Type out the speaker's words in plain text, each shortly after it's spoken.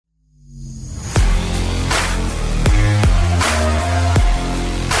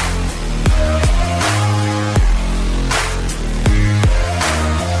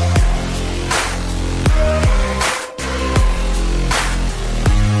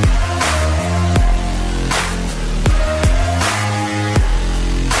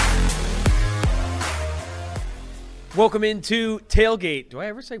Welcome into Tailgate. Do I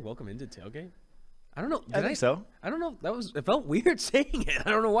ever say welcome into Tailgate? I don't know. I think so. I don't know. It felt weird saying it.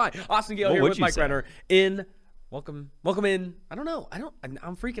 I don't know why. Austin Gayle here with Mike Renner in. Welcome in. I don't know.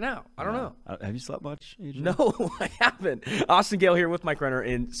 I'm freaking out. I don't know. Have you slept much, AJ? No, I haven't. Austin Gayle here with Mike Renner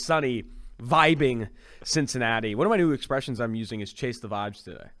in sunny, vibing Cincinnati. One of my new expressions I'm using is chase the vibes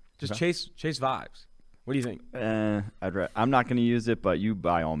today. Just chase vibes. What do you think? I'm not going to use it, but you,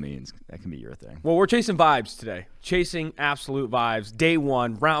 by all means, that can be your thing. Well, we're chasing vibes today. Chasing absolute vibes. Day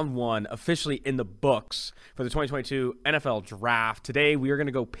one, round one, officially in the books for the 2022 NFL Draft. Today, we are going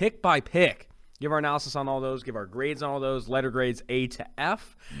to go pick by pick. Give our analysis on all those, give our grades on all those, letter grades A to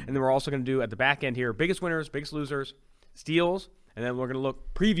F. And then we're also going to do at the back end here, biggest winners, biggest losers, steals. And then we're going to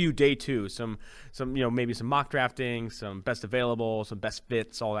preview day two, some maybe some mock drafting, some best available, some best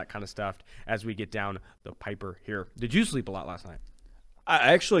fits, all that kind of stuff as we get down the piper here. Did you sleep a lot last night?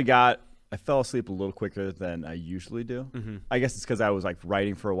 I fell asleep a little quicker than I usually do. Mm-hmm. I guess it's because I was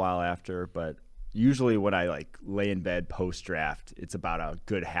writing for a while after, but usually when I lay in bed post draft, it's about a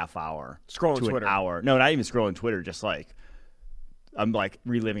good half hour scrolling to Twitter. An hour. No, not even scrolling Twitter, just I'm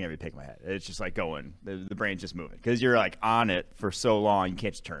reliving every pick in my head. It's just going, the brain's just moving because you're on it for so long, you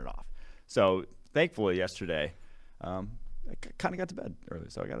can't just turn it off. So thankfully yesterday, I kind of got to bed early,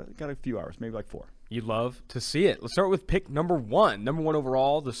 so I got a few hours, maybe 4. You'd love to see it. Let's start with pick number one. Number one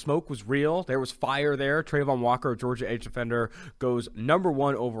overall, the smoke was real. There was fire there. Travon Walker, Georgia edge defender, goes number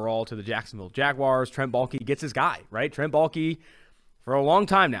one overall to the Jacksonville Jaguars. Trent Baalke gets his guy, right? Trent Baalke, for a long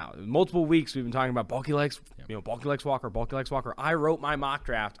time now, multiple weeks we've been talking about Baalke likes, Baalke likes Walker, Baalke likes Walker. I wrote my mock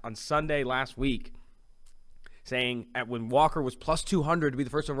draft on Sunday last week saying when Walker was plus 200 to be the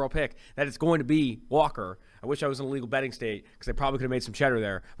first overall pick, that it's going to be Walker. I wish I was in a legal betting state because I probably could have made some cheddar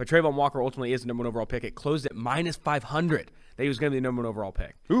there. But Travon Walker ultimately is the number one overall pick. It closed at minus 500 that he was going to be the number one overall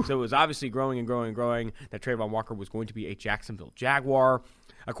pick. Ooh. So it was obviously growing and growing and growing that Travon Walker was going to be a Jacksonville Jaguar.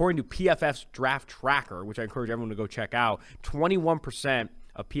 According to PFF's draft tracker, which I encourage everyone to go check out, 21%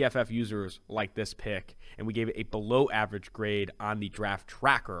 of PFF users like this pick, and we gave it a below average grade on the draft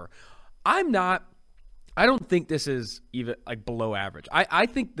tracker. I don't think this is even below average. I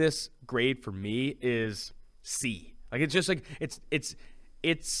think this grade for me is C. It's just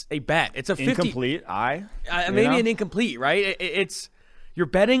it's a bet. It's a 50. Incomplete. Maybe an incomplete, right? You're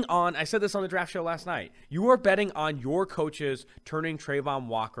betting on, I said this on the draft show last night, you are betting on your coaches turning Travon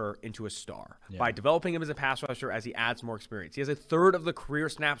Walker into a star by developing him as a pass rusher as he adds more experience. He has a third of the career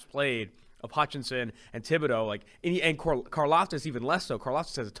snaps played of Hutchinson and Thibodeaux, and Karlaftis even less so.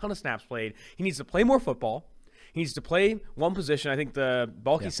 Karlaftis has a ton of snaps played. He needs to play more football. He needs to play one position. I think the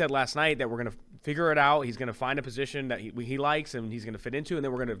Baalke said last night that we're going to figure it out. He's going to find a position that he likes and he's going to fit into, and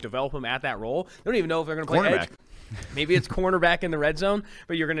then we're going to develop him at that role. They don't even know if they're going to play edge. Maybe it's cornerback in the red zone,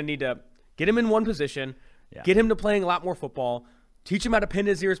 but you're going to need to get him in one position, get him to playing a lot more football, teach him how to pin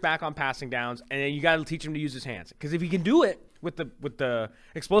his ears back on passing downs, and then you got to teach him to use his hands. Because if he can do it with the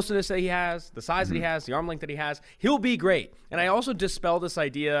explosiveness that he has, the size that he has, the arm length that he has, he'll be great. And I also dispel this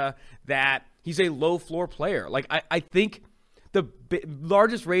idea that he's a low floor player. I think the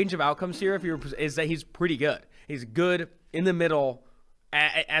largest range of outcomes here is that he's pretty good. He's good in the middle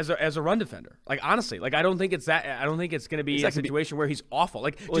as a run defender. Honestly, I don't think it's that. I don't think it's going to be a situation where he's awful.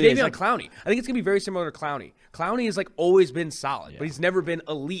 Jadeveon Clowney, I think it's going to be very similar to Clowney. Clowney has always been solid, but he's never been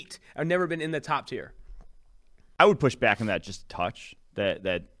elite or never been in the top tier. I would push back on that just a touch,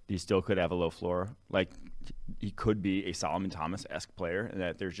 that he still could have a low floor. He could be a Solomon Thomas-esque player, and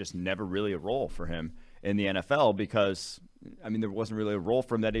that there's just never really a role for him in the NFL because, there wasn't really a role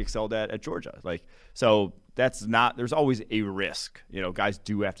for him that he excelled at Georgia. So that's not – there's always a risk. Guys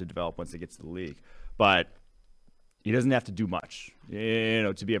do have to develop once they get to the league. But he doesn't have to do much,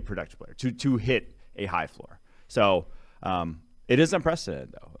 to be a productive player, to hit a high floor. So it is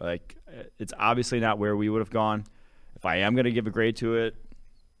unprecedented, though. It's obviously not where we would have gone. If I am going to give a grade to it,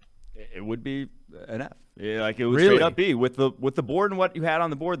 it would be an F. It would straight up be with the board and what you had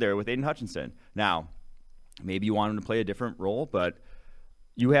on the board there with Aidan Hutchinson. Now, maybe you want him to play a different role, but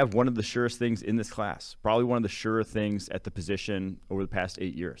you have one of the surest things in this class, probably one of the surer things at the position over the past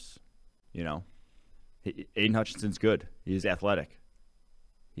 8 years. Aidan Hutchinson's good. He's athletic.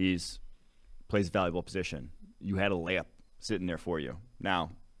 He's plays a valuable position. You had a layup sitting there for you.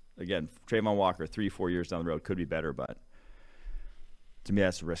 Now, again, Travon Walker, 3-4 years down the road could be better, but to me,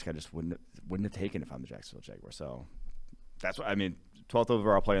 that's a risk I just wouldn't have taken if I'm the Jacksonville Jaguars. So that's what 12th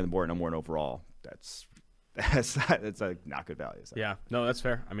overall player on the board, number one overall. That's not good value. So. Yeah, no, that's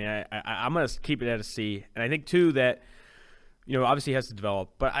fair. I'm going to keep it at a C, and I think too that obviously he has to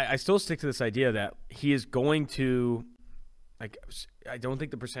develop, but I still stick to this idea that he is going to I don't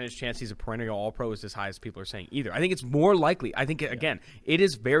think the percentage chance he's a perennial All-Pro is as high as people are saying either. I think it's more likely. I think, again, it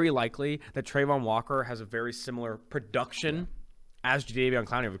is very likely that Travon Walker has a very similar production as Jadeveon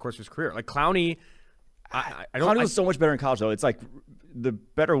Clowney over the course of his career. Like, Clowney, Clowney was so much better in college, though. It's like the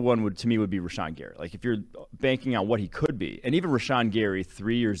better one would be Rashawn Gary. Like, if you're banking on what he could be, and even Rashawn Gary,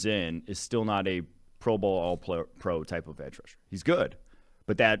 3 years in, is still not a Pro Bowl All-Pro type of edge rusher. He's good,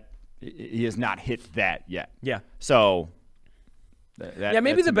 but he has not hit that yet. Yeah. So...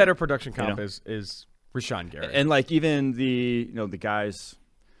 maybe the better production comp is Rashawn Gary. And like even the guys,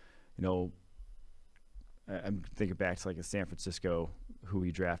 I'm thinking back to like a San Francisco who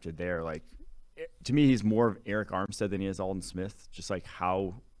he drafted there. Like to me, he's more of Eric Armstead than he is Aldon Smith. Just like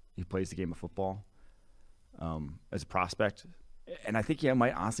how he plays the game of football as a prospect. And I think he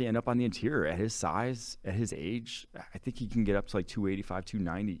might honestly end up on the interior at his size, at his age. I think he can get up to like 285,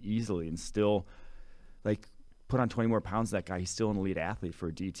 290 easily and still like put on 20 more pounds than that guy. He's still an elite athlete for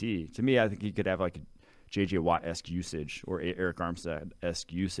a DT. To me, I think he could have like a J.J. Watt-esque usage or Eric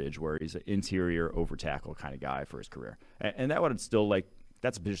Armstead-esque usage where he's an interior over-tackle kind of guy for his career. And that would still like –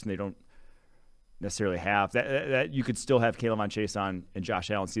 that's a position they don't necessarily have. That you could still have Kayvon Chase on and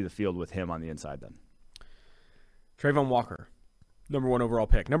Josh Allen see the field with him on the inside then. Travon Walker, number 1 overall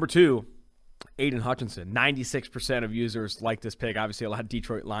pick. Number 2, Aidan Hutchinson. 96% of users like this pick. Obviously, a lot of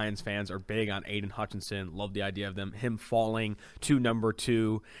Detroit Lions fans are big on Aidan Hutchinson. Love the idea of him falling to number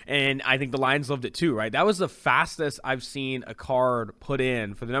 2. And I think the Lions loved it too, right? That was the fastest I've seen a card put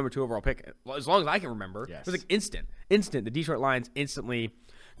in for the number 2 overall pick, as long as I can remember. Yes. It was like instant. The Detroit Lions instantly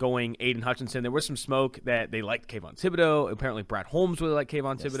going Aidan Hutchinson. There was some smoke that they liked Kayvon Thibodeaux. Apparently, Brad Holmes really liked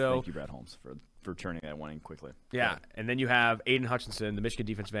Kayvon Thibodeaux. Thank you, Brad Holmes, for turning that one in quickly. Yeah, and then you have Aidan Hutchinson, the Michigan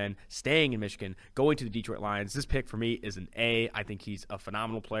defensive end, staying in Michigan, going to the Detroit Lions. This pick for me is an A. I think he's a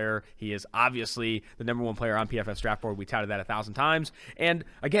phenomenal player. He is obviously the number 1 player on PFF's draft board. We touted that 1,000 times. And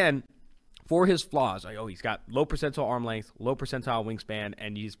again, for his flaws, he's got low percentile arm length, low percentile wingspan,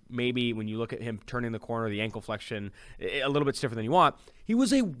 and he's maybe, when you look at him turning the corner, the ankle flexion, a little bit stiffer than you want. He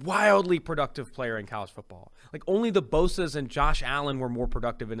was a wildly productive player in college football. Like, only the Bosas and Josh Allen were more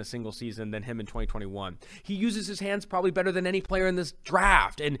productive in a single season than him in 2021. He uses his hands probably better than any player in this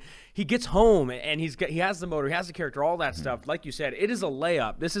draft, and he gets home, and he has the motor, he has the character, all that stuff. Like you said, it is a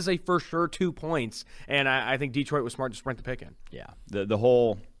layup. This is a for sure 2 points, and I think Detroit was smart to sprint the pick in. Yeah, the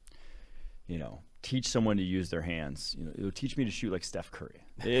whole... teach someone to use their hands. It'll teach me to shoot like Steph Curry.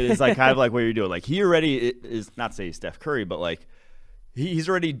 It's like kind of like what you're doing. Like he already is, not say Steph Curry, but like he's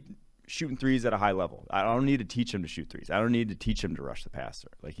already shooting threes at a high level. I don't need to teach him to shoot threes. I don't need to teach him to rush the passer.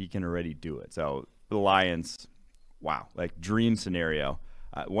 Like he can already do it. So the Lions, wow, like dream scenario.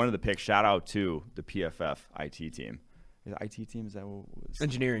 One of the picks, shout out to the PFF IT team. Is it IT team? Is that what it was?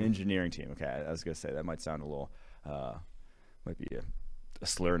 Engineering team. Okay, I was going to say that might sound a little, might be a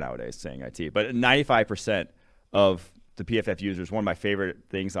slur nowadays saying IT, but 95% of the PFF users, one of my favorite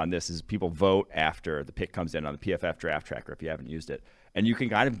things on this is people vote after the pick comes in on the PFF draft tracker if you haven't used it. And you can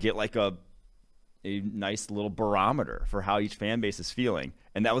kind of get like a nice little barometer for how each fan base is feeling.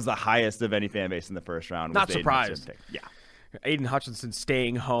 And that was the highest of any fan base in the first round. Not surprised. Yeah. Aidan Hutchinson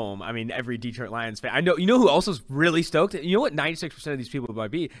staying home. I mean, every Detroit Lions fan. I know. You know who also is really stoked? You know what 96% of these people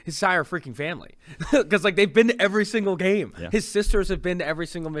might be? His entire freaking family. Because, like, they've been to every single game. Yeah. His sisters have been to every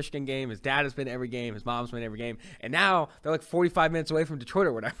single Michigan game. His dad has been to every game. His mom's been to every game. And now they're, like, 45 minutes away from Detroit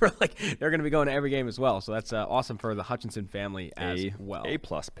or whatever. Like, they're going to be going to every game as well. So that's awesome for the Hutchinson family as well.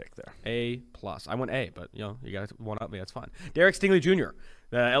 A-plus pick there. A-plus. I went A, but, you got to one-up me. That's fine. Derek Stingley Jr.,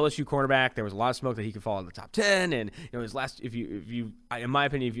 the LSU cornerback, there was a lot of smoke that he could fall in the top 10. And, his last, if you, in my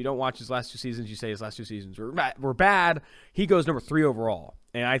opinion, if you don't watch his last 2 seasons, you say his last 2 seasons were bad. He goes number 3 overall.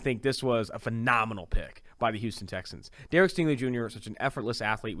 And I think this was a phenomenal pick by the Houston Texans. Derek Stingley Jr. is such an effortless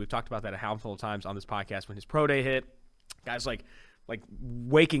athlete. We've talked about that a handful of times on this podcast when his pro day hit. Guys like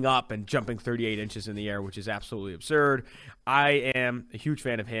waking up and jumping 38 inches in the air, which is absolutely absurd. I am a huge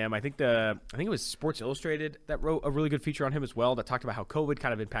fan of him. I think it was Sports Illustrated that wrote a really good feature on him as well that talked about how COVID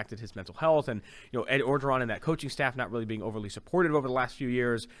kind of impacted his mental health and, Ed Orgeron and that coaching staff not really being overly supportive over the last few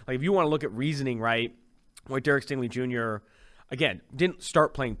years. Like, if you want to look at reasoning, right, where Derek Stingley Jr., again, didn't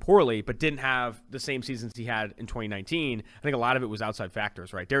start playing poorly, but didn't have the same seasons he had in 2019. I think a lot of it was outside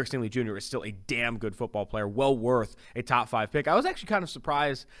factors, right? Derek Stingley Jr. is still a damn good football player, well worth a top 5 pick. I was actually kind of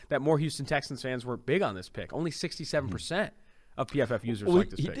surprised that more Houston Texans fans weren't big on this pick. Only 67% of PFF users like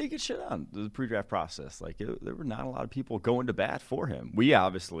this pick. He did get shit on the pre-draft process. Like, there were not a lot of people going to bat for him. We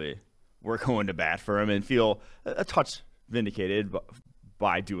obviously were going to bat for him and feel a touch vindicated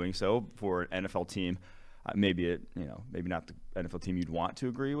by doing so for an NFL team. maybe not the NFL team you'd want to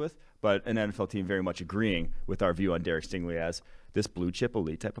agree with, but an NFL team very much agreeing with our view on Derek Stingley as this blue chip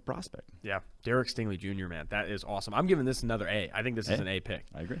elite type of prospect. Yeah, Derek Stingley Jr., man, that is awesome. I'm giving this another A. I think this is an A pick.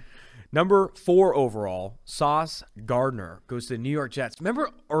 I agree. Number 4 overall, Sauce Gardner goes to the New York Jets. Remember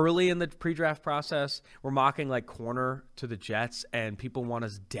early in the pre-draft process, we're mocking like corner to the Jets, and people want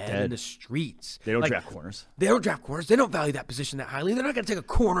us dead in the streets. They don't draft corners. They don't draft corners. They don't value that position that highly. They're not going to take a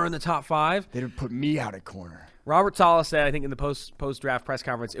corner in the top 5. They didn't put me out at corner. Robert Saleh said, I think in the post-draft press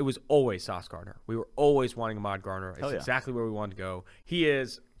conference, it was always Sauce Gardner. We were always wanting Ahmad Gardner. It's exactly where we wanted to go. He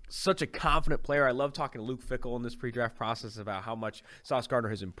is such a confident player. I love talking to Luke Fickell in this pre-draft process about how much Sauce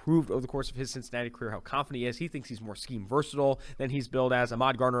Gardner has improved over the course of his Cincinnati career, how confident he is. He thinks he's more scheme versatile than he's billed as.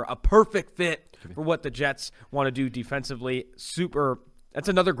 Ahmad Gardner, a perfect fit for what the Jets want to do defensively. Super. That's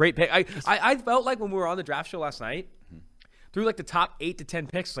another great pick. I felt like when we were on the draft show last night, through like the top 8 to 10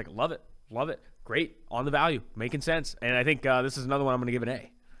 picks, like love it. Great on the value, making sense. And I think this is another one I'm going to give an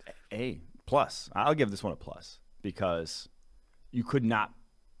A. A plus. I'll give this one a plus because you could not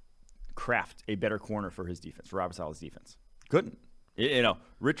craft a better corner for his defense, for Robert Saleh's defense. Couldn't.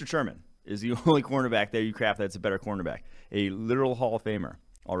 Richard Sherman is the only cornerback there you craft that's a better cornerback. A literal Hall of Famer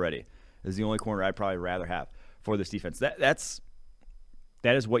already is the only corner I'd probably rather have for this defense. That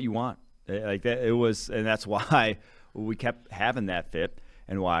is what you want. Like that, it was, and that's why we kept having that fit.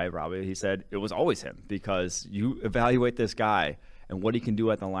 And why, Robbie, he said it was always him, because you evaluate this guy and what he can do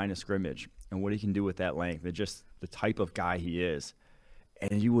at the line of scrimmage and what he can do with that length and just the type of guy he is.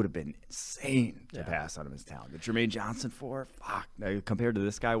 And you would have been insane to pass on him as talent. The Jermaine Johnson now, compared to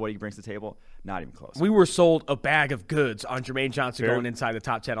this guy, what he brings to the table, not even close. We were sold a bag of goods on Jermaine Johnson going inside the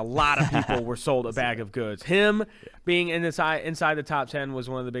top 10. A lot of people were sold a bag of goods. Him being inside the top 10 was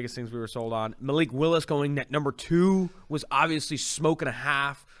one of the biggest things we were sold on. Malik Willis going at number 2 was obviously smoke and a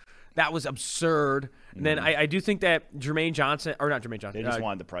half. That was absurd. And then I do think that Jermaine Johnson, or not Jermaine Johnson. They just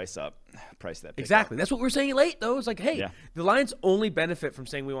wanted the price that pick exactly. up. That's what we were saying late, though. It's like, hey, the Lions only benefit from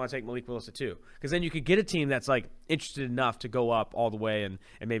saying we want to take Malik Willis at 2. Because then you could get a team that's like interested enough to go up all the way and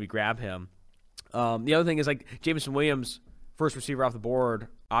maybe grab him. The other thing is like Jameson Williams, first receiver off the board.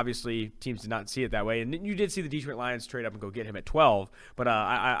 Obviously, teams did not see it that way. And you did see the Detroit Lions trade up and go get him at 12. But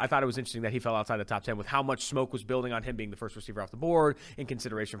I thought it was interesting that he fell outside the top 10 with how much smoke was building on him being the first receiver off the board in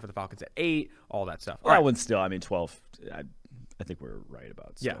consideration for the Falcons at 8, all that stuff. That one still, 12, I think we're right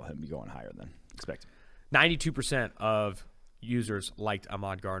about him going higher than expected. 92% of users liked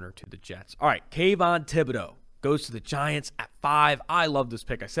Ahmad Gardner to the Jets. All right, Kayvon Thibodeaux goes to the Giants at 5. I love this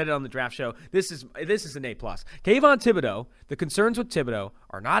pick. I said it on the draft show. This is an A+. Kayvon Thibodeaux, the concerns with Thibodeaux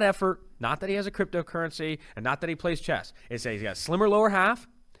are not effort, not that he has a cryptocurrency, and not that he plays chess. It's that he's got a slimmer lower half,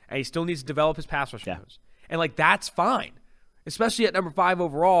 and he still needs to develop his pass rush moves. And, like, that's fine. Especially at number 5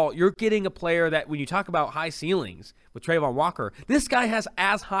 overall, you're getting a player that when you talk about high ceilings with Travon Walker, this guy has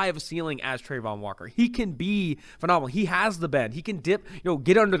as high of a ceiling as Travon Walker. He can be phenomenal. He has the bend. He can dip,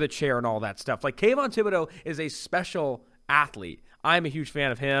 get under the chair and all that stuff. Like Kayvon Thibodeaux is a special athlete. I'm a huge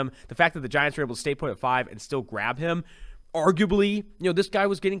fan of him. The fact that the Giants were able to stay put at 5 and still grab him, arguably, this guy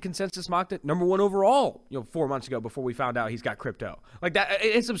was getting consensus mocked at number 1 overall, 4 months ago before we found out he's got crypto. Like that,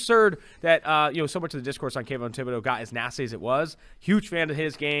 it's absurd that, so much of the discourse on Kayvon Thibodeaux got as nasty as it was. Huge fan of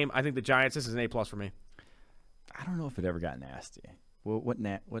his game. I think the Giants, this is an A+ for me. I don't know if it ever got nasty. Well, what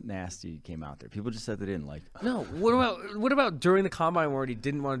nasty came out there? People just said they didn't like. No. What about during the combine where he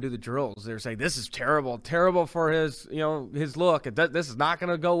didn't want to do the drills? They're saying this is terrible for his his look. This is not going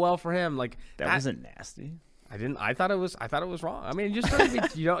to go well for him. Like that wasn't nasty. I thought it was wrong. I mean, you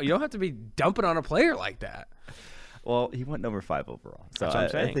just you don't have to be dumping on a player like that. Well, he went number 5 overall, so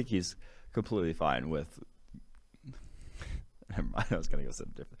I think he's completely fine with. Never mind. I was going to go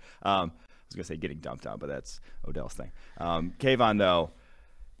something different. I was going to say getting dumped on, but that's Odell's thing. Kayvon though,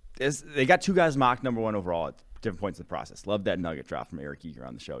 they got 2 guys mocked number 1 overall at different points in the process. Love that nugget drop from Eric Eager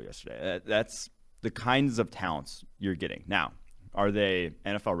on the show yesterday. That's the kinds of talents you're getting. Now, are they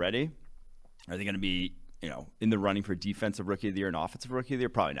NFL ready? Are they going to be in the running for defensive rookie of the year and offensive rookie of the year?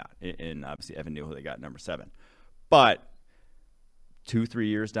 Probably not. And obviously Evan Neal, who they got number 7. But 2-3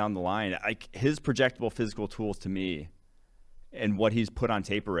 years down the line, his projectable physical tools to me and what he's put on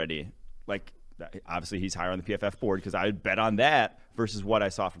tape already, obviously he's higher on the PFF board because I would bet on that versus what I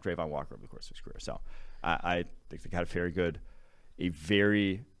saw from Travon Walker over the course of his career. So I think they got a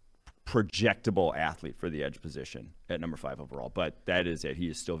very projectable athlete for the edge position at number 5 overall. But that is it. He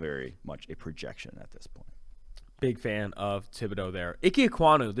is still very much a projection at this point. Big fan of Thibodeaux there.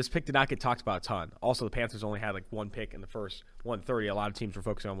 Ekwonu, this pick did not get talked about a ton. Also, the Panthers only had 1 pick in the first 130. A lot of teams were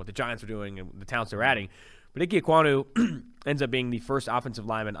focusing on what the Giants were doing and the talents they were adding. But Ekwonu ends up being the first offensive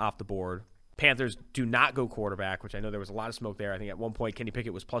lineman off the board Panthers do not go quarterback, which I know there was a lot of smoke there. I think at one point Kenny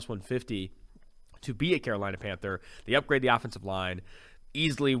Pickett was plus 150 to be a Carolina Panther. They upgrade the offensive line.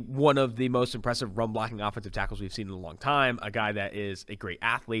 Easily one of the most impressive run-blocking offensive tackles we've seen in a long time. A guy that is a great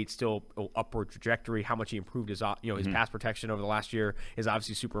athlete, still upward trajectory. How much he improved his his pass protection over the last year is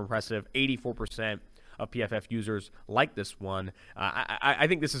obviously super impressive. 84% of PFF users like this one. I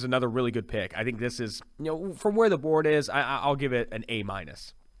think this is another really good pick. I think this is, from where the board is, I'll give it an A-.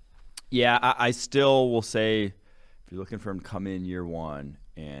 Yeah, I still will say if you're looking for him to come in year one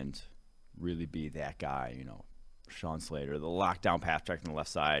and really be that guy, Sean Slater, the lockdown pass track on the left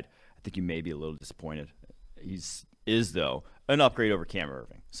side, I think you may be a little disappointed. Is though, an upgrade over Cam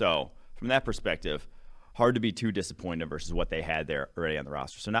Irving. So from that perspective, hard to be too disappointed versus what they had there already on the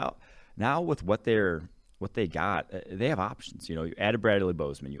roster. So now with what they got, they have options. You added Bradley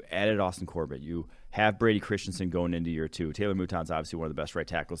Bozeman, you added Austin Corbett, you have Brady Christensen going into year two. Taylor Mouton's obviously one of the best right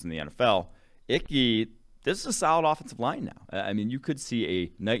tackles in the NFL. Icky, this is a solid offensive line now. I mean, you could see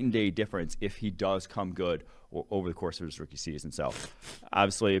a night and day difference if he does come good over the course of his rookie season. So,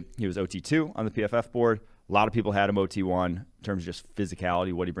 obviously, he was OT2 on the PFF board. A lot of people had him OT1 in terms of just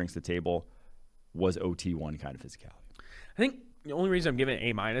physicality, what he brings to the table was OT1 kind of physicality. I think the only reason I'm giving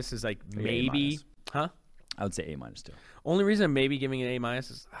it A- is like maybe, I would say A- too. Only reason I'm maybe giving it A-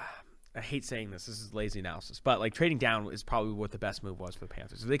 is I hate saying this. This is lazy analysis, but like trading down is probably what the best move was for the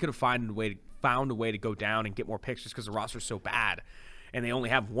Panthers. If they could have found a way to go down and get more picks just because the roster's so bad, and they only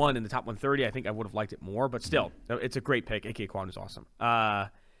have one in the top 130, I think I would have liked it more. But still, it's a great pick. Ekwonu is awesome.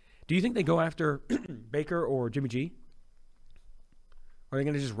 Do you think they go after Baker or Jimmy G? Or are they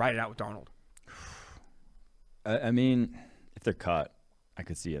going to just ride it out with Darnold? I mean, if they're cut, I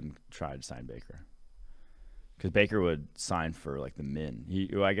could see him try to sign Baker. Because Baker would sign for like the min.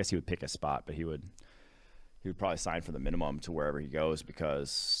 I guess he would pick a spot, but he would probably sign for the minimum to wherever he goes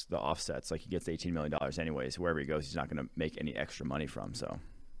because the offsets, like he gets $18 million anyways. Wherever he goes, he's not going to make any extra money from. So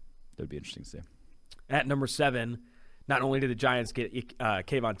that would be interesting to see. At number 7, not only did the Giants get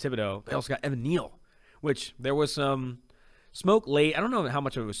Kayvon Thibodeaux, they also got Evan Neal, which there was some smoke late. I don't know how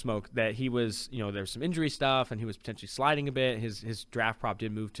much of it was smoke that he was, there's some injury stuff and he was potentially sliding a bit. His draft prop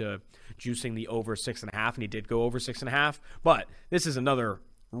did move to juicing the over 6.5, and he did go over 6.5. But this is another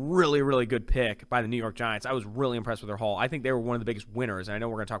really, really good pick by the New York Giants. I was really impressed with their haul. I think they were one of the biggest winners, and I know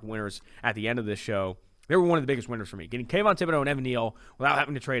we're going to talk winners at the end of this show. They were one of the biggest winners for me. Getting Kayvon Thibodeaux and Evan Neal without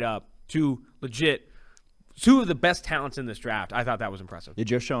having to trade up to legit two of the best talents in this draft. I thought that was impressive. Yeah,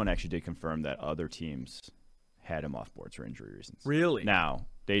 Joe Schoen actually did confirm that other teams had him off boards for injury reasons. Really? Now,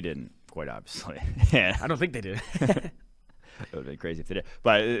 they didn't, quite obviously. I don't think they did. It would have been crazy if they did.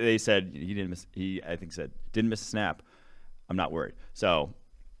 But they said didn't miss a snap. I'm not worried. So,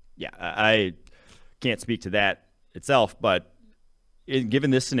 yeah, I can't speak to that itself, but given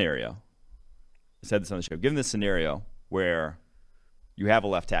this scenario, I said this on the show, given this scenario where you have a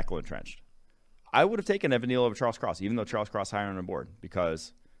left tackle entrenched, I would have taken Evan Neal over Charles Cross, even though Charles Cross is higher on the board,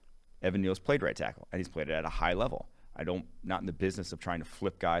 because Evan Neal's played right tackle, and he's played it at a high level. Not in the business of trying to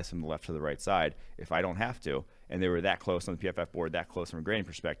flip guys from the left to the right side if I don't have to. And they were that close on the PFF board, that close from a grading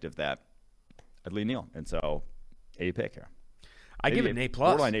perspective that I'd lean Neal. And so, A pick here. I give it an A+.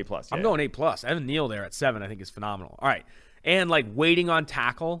 Borderline A+. Yeah. I'm going A+. Evan Neal there at 7 I think is phenomenal. All right. And like waiting on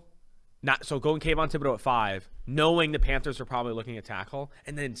tackle, so going Kayvon Thibodeaux at 5, knowing the Panthers are probably looking at tackle,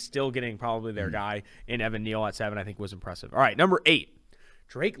 and then still getting probably their guy in Evan Neal at 7 I think was impressive. All right, number 8.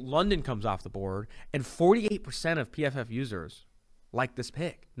 Drake London comes off the board, and 48% of PFF users like this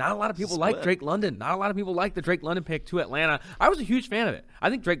pick. Not a lot of people like Drake London. Not a lot of people like the Drake London pick to Atlanta. I was a huge fan of it. I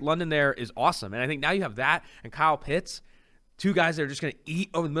think Drake London there is awesome, and I think now you have that and Kyle Pitts, two guys that are just going to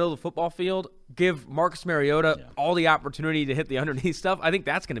eat over the middle of the football field, give Marcus Mariota all the opportunity to hit the underneath stuff. I think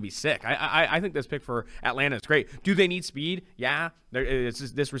that's going to be sick. I think this pick for Atlanta is great. Do they need speed? Yeah.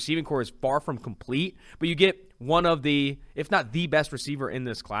 This receiving core is far from complete, but you get one of the, if not the best receiver in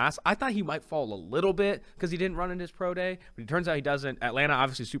this class. I thought he might fall a little bit because he didn't run in his pro day, but it turns out he doesn't. Atlanta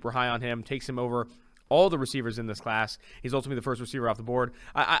obviously super high on him, takes him over all the receivers in this class. He's ultimately the first receiver off the board.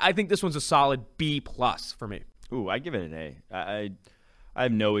 I think this one's a solid B+ for me. Ooh, I give it an A. I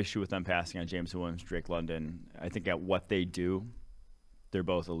have no issue with them passing on Jameson Williams, Drake London. I think at what they do, they're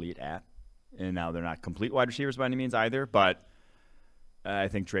both elite at. And now they're not complete wide receivers by any means either, but I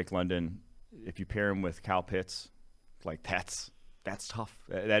think Drake London, if you pair him with Kyle Pitts, like that's tough.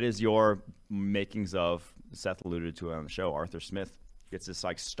 That is your makings of, Seth alluded to it on the show, Arthur Smith gets this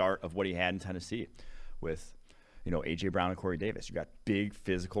like start of what he had in Tennessee with A.J. Brown and Corey Davis. You got big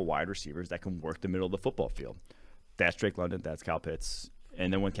physical wide receivers that can work the middle of the football field. That's Drake London. That's Kyle Pitts.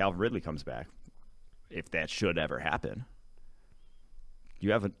 And then when Calvin Ridley comes back, if that should ever happen,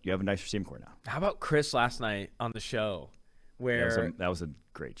 you have a nice receiving core now. How about Chris last night on the show? Where that was a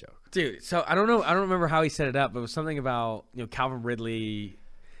great joke, dude. So I don't remember how he set it up, but it was something about Calvin Ridley.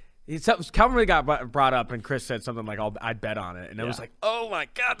 Calvin Ridley got brought up, and Chris said something like, "I'd bet on it," and it was like, "Oh my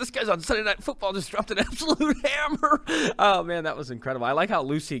God, this guy's on Sunday Night Football just dropped an absolute hammer." Oh man, that was incredible. I like how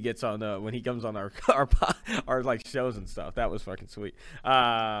loose he gets on when he comes on our like shows and stuff. That was fucking sweet.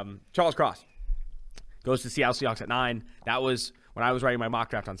 Charles Cross goes to Seattle Seahawks at 9. That was when I was writing my mock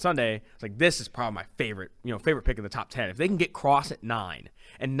draft on Sunday. It's like, this is probably my favorite pick in the top 10. If they can get Cross at 9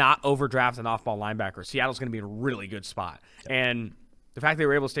 and not overdraft an off-ball linebacker, Seattle's going to be in a really good spot. Yeah. And the fact they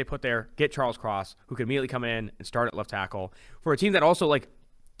were able to stay put there, get Charles Cross, who could immediately come in and start at left tackle for a team that also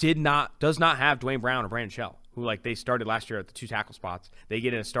does not have Dwayne Brown or Brandon Shell, who they started last year at the 2 tackle spots. They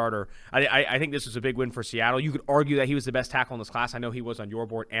get in a starter. I think this was a big win for Seattle. You could argue that he was the best tackle in this class. I know he was on your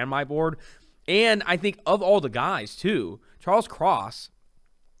board and my board. And I think of all the guys too, Charles Cross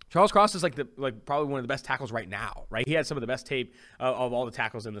is probably one of the best tackles right now, right? He had some of the best tape of all the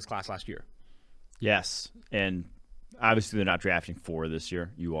tackles in this class last year. Yes, and obviously they're not drafting 4 this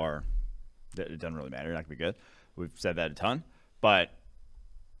year. It doesn't really matter. You're not going to be good. We've said that a ton. But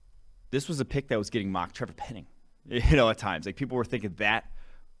this was a pick that was getting mocked Trevor Penning, at times. People were thinking that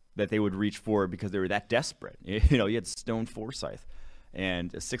they would reach for it because they were that desperate. You had Stone Forsythe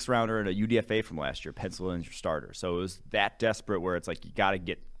and a 6th rounder and a UDFA from last year, pencil in your starter. So it was that desperate where it's like you got to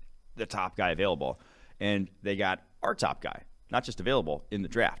get the top guy available. And they got our top guy, not just available, in the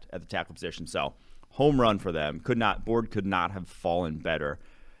draft at the tackle position. So home run for them. Board could not have fallen better.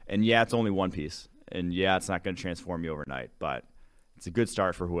 And yeah, it's only one piece. And yeah, it's not going to transform you overnight. But it's a good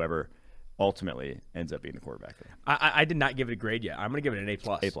start for whoever ultimately ends up being the quarterback. I did not give it a grade yet. I'm going to give it an A+.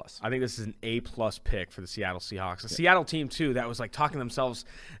 A+. I think this is an A+ pick for the Seattle Seahawks. The Seattle team too that was talking to themselves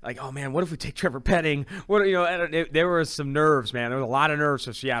oh man, what if we take Trevor Penning? There were some nerves, man. There was a lot of nerves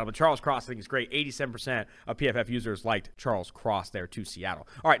for Seattle, but Charles Cross I think is great. 87% of PFF users liked Charles Cross there to Seattle.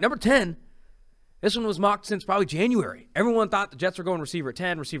 All right, number 10. This one was mocked since probably January. Everyone thought the Jets were going receiver at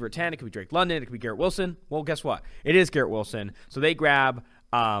 10. It could be Drake London. It could be Garrett Wilson. Well, guess what? It is Garrett Wilson. So they grab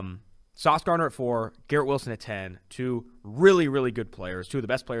Sauce Gardner at 4, Garrett Wilson at 10. 2 really, really good players. 2 of the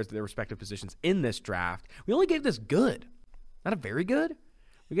best players at their respective positions in this draft. We only gave this good. Not a very good.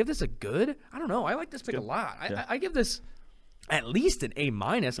 We gave this a good. I don't know. I like this pick a lot. Yeah. I give this at least an A-.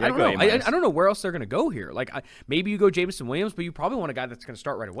 I don't know. I don't know where else they're going to go here. Maybe you go Jameson Williams, but you probably want a guy that's going to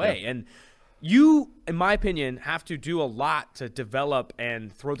start right away. Yeah. And you, in my opinion, have to do a lot to develop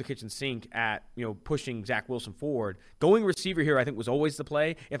and throw the kitchen sink at, pushing Zach Wilson forward. Going receiver here, I think, was always the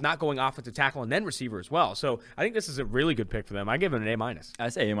play, if not going offensive tackle and then receiver as well. So I think this is a really good pick for them. I give it an A-. I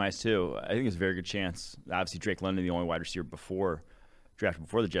say A- too. I think there's a very good chance. Obviously, Drake London, the only wide receiver drafted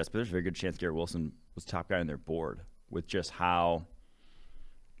before the Jets, but there's a very good chance Garrett Wilson was the top guy on their board with just how,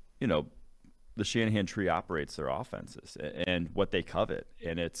 the Shanahan tree operates their offenses and what they covet.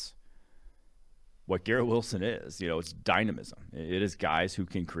 And it's what Garrett Wilson is. It's dynamism. It is guys who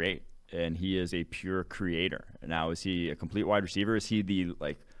can create, and he is a pure creator. Now, is he a complete wide receiver? Is he the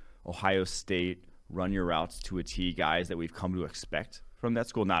Ohio State run your routes to a T guys that we've come to expect from that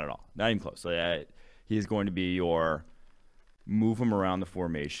school? Not at all. Not even close. He is going to be your move him around the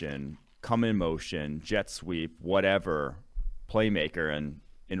formation, come in motion, jet sweep, whatever, playmaker, and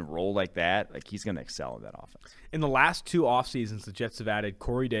in a role like that, he's going to excel in that offense. In the last 2 off seasons, the Jets have added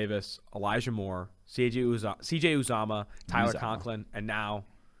Corey Davis, Elijah Moore, CJ Uzama, Tyler Conklin, and now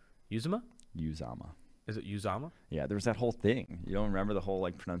Uzama? Uzama. Is it Uzama? Yeah, there was that whole thing. You don't remember the whole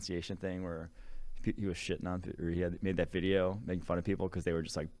pronunciation thing where he was shitting on, or he had made that video making fun of people because they were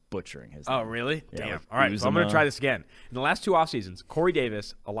just butchering his name. Oh, really? Yeah, damn. All right, so I'm going to try this again. In the last 2 off seasons, Corey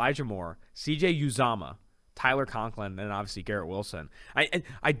Davis, Elijah Moore, CJ Uzama, Tyler Conklin, and obviously Garrett Wilson.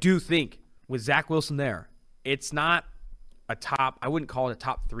 I do think with Zach Wilson there, it's not a top, I wouldn't call it a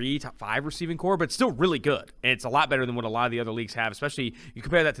top 3, top 5 receiving core, but it's still really good. And it's a lot better than what a lot of the other leagues have, especially you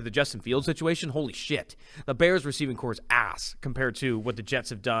compare that to the Justin Fields situation. Holy shit. The Bears receiving core is ass compared to what the Jets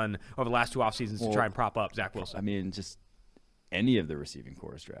have done over the last 2 off seasons to try and prop up Zach Wilson. I mean, just any of the receiving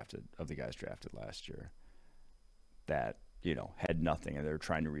cores of the guys drafted last year that, had nothing and they were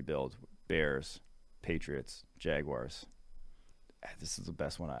trying to rebuild. Bears, Patriots, Jaguars. This is the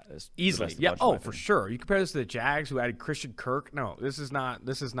best one. Easily. Yeah. Oh, for sure. You compare this to the Jags who added Christian Kirk. No, this is not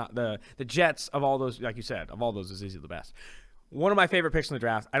the Jets of all those, like you said, of all those is easily the best. One of my favorite picks in the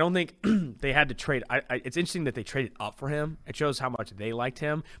draft. I don't think they had to trade. It's interesting that they traded up for him. It shows how much they liked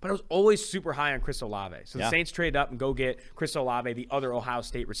him. But I was always super high on Chris Olave. So the Saints traded up and go get Chris Olave, the other Ohio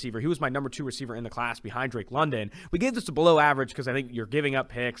State receiver. He was my number 2 receiver in the class behind Drake London. We gave this a below average because I think you're giving up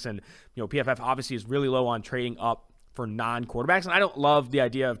picks. And PFF obviously is really low on trading up for non-quarterbacks. And I don't love the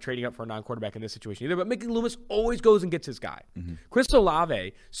idea of trading up for a non-quarterback in this situation either, but Mickey Loomis always goes and gets his guy. Chris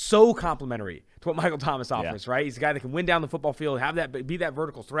Olave, so complimentary to what Michael Thomas offers, right? He's a guy that can win down the football field, be that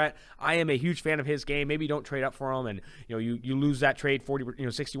vertical threat. I am a huge fan of his game. Maybe you don't trade up for him and you lose that trade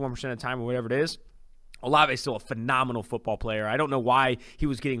 61% of the time or whatever it is. Olave is still a phenomenal football player. I don't know why he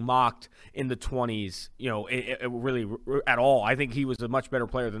was getting mocked in the 20s, really at all. I think he was a much better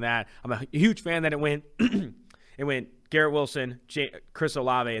player than that. I'm a huge fan that it went it went Garrett Wilson, Chris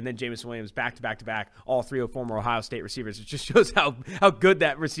Olave, and then Jameson Williams back to back, all three of former Ohio State receivers. It just shows how good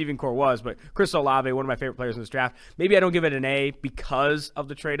that receiving core was. But Chris Olave, one of my favorite players in this draft. Maybe I don't give it an A because of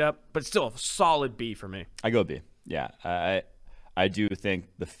the trade up, but still a solid B for me. I go B. Yeah, I do think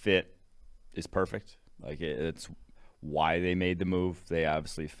the fit is perfect. Like it's why they made the move. They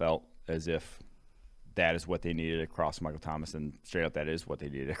obviously felt as if that is what they needed across Michael Thomas, and straight up that is what they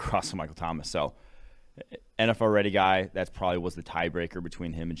needed across Michael Thomas. So NFL ready guy, that probably was the tiebreaker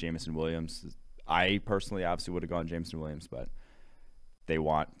between him and Jameson Williams. I personally obviously would have gone Jameson Williams, but they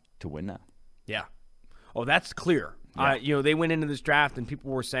want to win now. Yeah. Oh, that's clear. Yeah. They went into this draft and people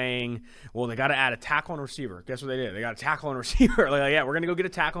were saying, well, they got to add a tackle and a receiver. Guess what they did? They got a tackle and a receiver. Yeah, we're going to go get a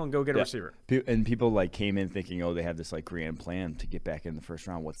tackle and go get a receiver. And people came in thinking, they have this grand plan to get back in the first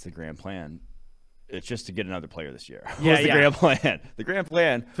round. What's the grand plan? It's just to get another player this year. What's the grand plan? The grand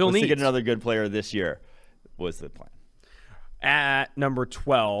plan was to get another good player this year was the plan. At number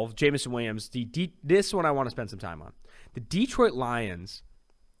 12, Jameson Williams. This one I want to spend some time on. The Detroit Lions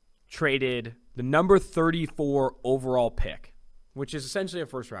traded the number 34 overall pick, which is essentially a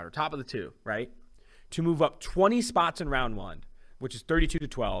first rounder, top of the two, right? To move up 20 spots in round one, which is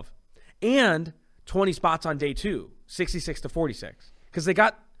 32-12, and 20 spots on day two, 66-46. Because they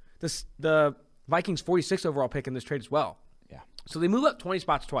got the Vikings 46 overall pick in this trade as well. Yeah. So they move up 20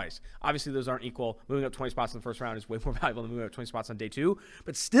 spots twice. Obviously, those aren't equal. Moving up 20 spots in the first round is way more valuable than moving up 20 spots on day two.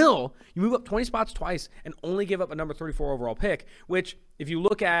 But still, you move up 20 spots twice and only give up a number 34 overall pick, which if you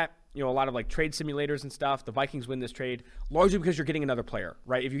look at a lot of trade simulators and stuff, the Vikings win this trade largely because you're getting another player,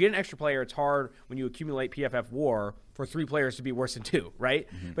 right? If you get an extra player, it's hard when you accumulate PFF WAR for 3 players to be worse than 2, right?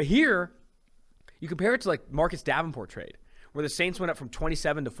 Mm-hmm. But here, you compare it to Marcus Davenport trade, where the Saints went up from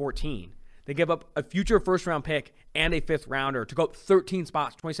 27 to 14. They give up a future first-round pick and a fifth-rounder to go up 13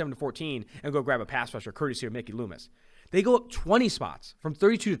 spots, 27 to 14, and go grab a pass rusher, courtesy of Mickey Loomis. They go up 20 spots from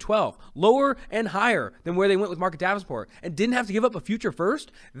 32 to 12, lower and higher than where they went with Marcus Davenport, and didn't have to give up a future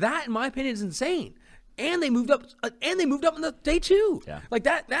first. That, in my opinion, is insane. And they moved up in the day two. Yeah.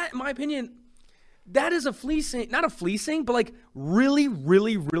 That, in my opinion, that is a fleecing, not a fleecing, but really,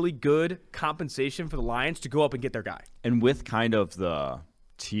 really, really good compensation for the Lions to go up and get their guy. And with kind of the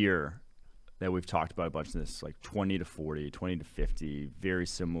tier that we've talked about a bunch in this, 20 to 40, 20 to 50, very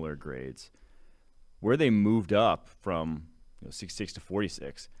similar grades, where they moved up from 66 to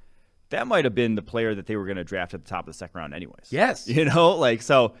 46, that might have been the player that they were going to draft at the top of the second round anyways. Yes.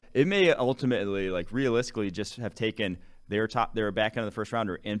 So it may ultimately, realistically, just have taken their back end of the first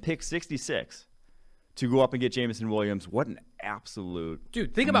rounder and pick 66 to go up and get Jameson Williams. What an absolute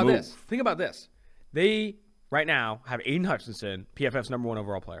Dude, think about this. Think about this. They, right now, have Aidan Hutchinson, PFF's number 1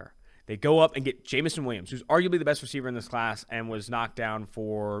 overall player. They go up and get Jameson Williams, who's arguably the best receiver in this class and was knocked down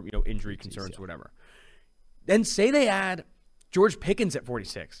for injury concerns or whatever. Then say they add George Pickens at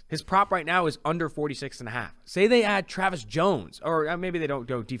 46. His prop right now is under 46.5. Say they add Travis Jones, or maybe they don't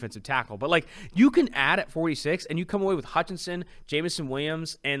go defensive tackle, but you can add at 46 and you come away with Hutchinson, Jameson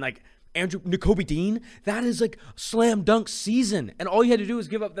Williams, and Andrew Nakobe Dean. That is slam dunk season. And all you had to do is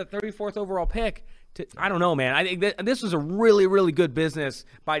give up the 34th overall pick. I don't know, man. I think this was a really, really good business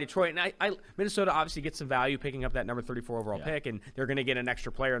by Detroit. And Minnesota obviously gets some value picking up that number 34 overall pick, and they're going to get an extra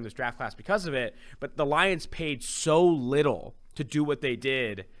player in this draft class because of it. But the Lions paid so little to do what they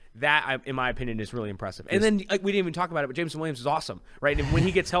did. That, in my opinion, is really impressive. And then we didn't even talk about it, but Jameson Williams is awesome, right? And when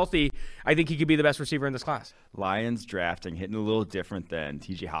he gets healthy, I think he could be the best receiver in this class. Lions drafting hitting a little different than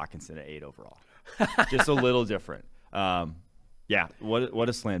T.J. Hutchinson at 8 overall. Just a little different. Yeah, what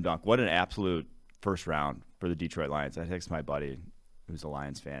a slam dunk. What an absolute first round for the Detroit Lions. I texted my buddy who's a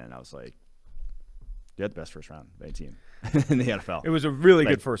Lions fan, and I was like, you had the best first round of any team in the NFL. It was a really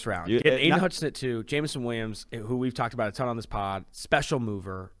good first round. Aidan Hutchinson at 2, Jameson Williams, who we've talked about a ton on this pod, special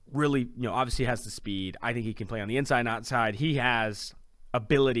mover, really, obviously has the speed. I think he can play on the inside and outside. He has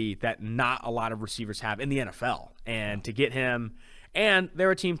ability that not a lot of receivers have in the NFL. And to get him, and they're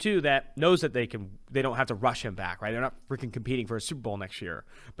a team too that knows that they don't have to rush him back, right? They're not freaking competing for a Super Bowl next year.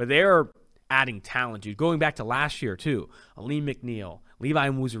 But they're adding talent, dude. Going back to last year, too. Aleem McNeil, Levi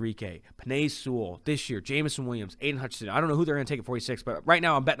Muzurike, Panay Sewell. This year, Jameson Williams, Aidan Hutchinson. I don't know who they're going to take at 46, but right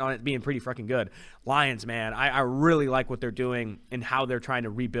now I'm betting on it being pretty freaking good. Lions, man, I really like what they're doing and how they're trying to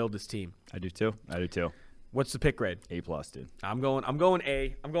rebuild this team. I do too. What's the pick grade? A+, dude. I'm going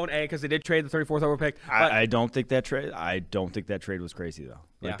A. I'm going A because they did trade the 34th overall pick. I don't think that trade was crazy though.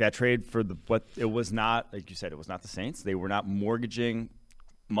 Like that trade for what it was not, like you said, it was not the Saints. They were not mortgaging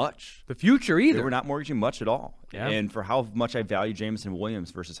much. The future either. They were not mortgaging much at all. Yeah. And for how much I value Jameson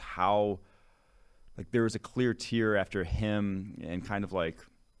Williams versus how like there was a clear tier after him and kind of like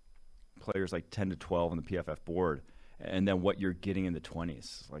players like 10 to 12 on the PFF board. And then what you're getting in the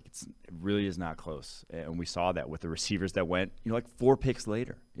 20s, like it really is not close. And we saw that with the receivers that went, like 4 picks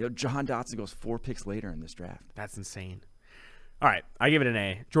later. Jahan Dotson goes 4 picks later in this draft. That's insane. All right, I give it an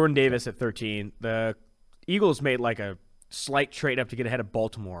A. Jordan Davis at 13. The Eagles made like a slight trade up to get ahead of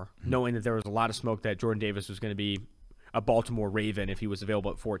Baltimore, knowing that there was a lot of smoke that Jordan Davis was going to be a Baltimore Raven if he was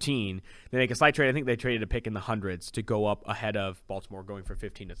available at 14. They make a slight trade. I think they traded a pick in the hundreds to go up ahead of Baltimore, going from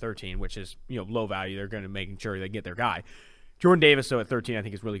 15 to 13, which is low value. They're going to make sure they get their guy. Jordan Davis, though, at 13, I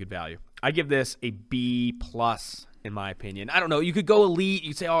think is really good value. I give this a B+, in my opinion. I don't know. You could go elite.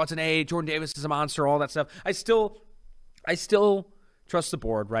 You could say, oh, it's an A. Jordan Davis is a monster, all that stuff. I still trust the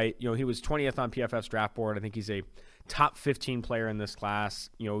board, right? He was 20th on PFF's draft board. I think he's a top 15 player in this class.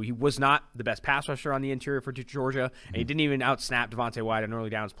 He was not the best pass rusher on the interior for Georgia, and he didn't even out-snap Devontae White on early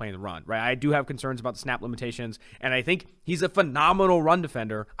downs playing the run, right? I do have concerns about the snap limitations, and I think he's a phenomenal run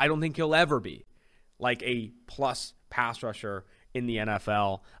defender. I don't think he'll ever be like a plus pass rusher in the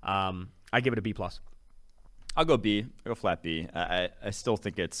NFL. I give it a B+. I'll go B. I'll go flat B. I still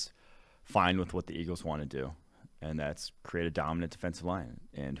think it's fine with what the Eagles want to do, and that's create a dominant defensive line.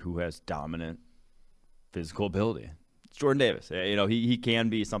 And who has dominant physical ability? It's Jordan Davis. He can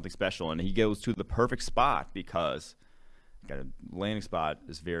be something special, and he goes to the perfect spot because a landing spot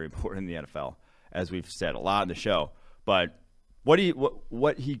is very important in the NFL, as we've said a lot in the show. But what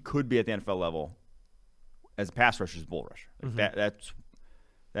he could be at the NFL level as a pass rusher is a bull rusher. Like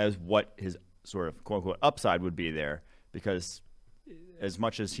that is what his sort of quote unquote upside would be there, because as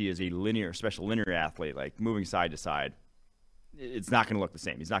much as he is a special linear athlete, like moving side to side, it's not going to look the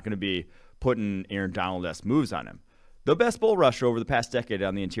same. He's not going to be putting Aaron Donald-esque moves on him. The best bull rusher over the past decade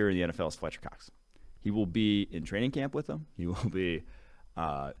on the interior of the NFL is Fletcher Cox. He will be in training camp with him. He will be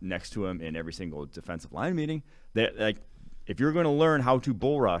next to him in every single defensive line meeting. If you're going to learn how to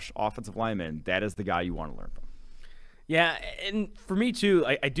bull rush offensive linemen, that is the guy you want to learn from. Yeah, and for me too,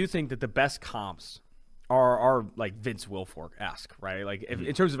 I do think that the best comps are like Vince Wilfork-esque, right? Like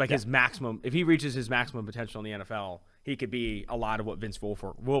in terms of like his maximum, if he reaches his maximum potential in the NFL, he could be a lot of what Vince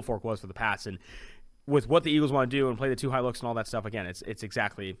Wilfork was for the Pats. And with what the Eagles want to do and play the 2 high looks and all that stuff, again, it's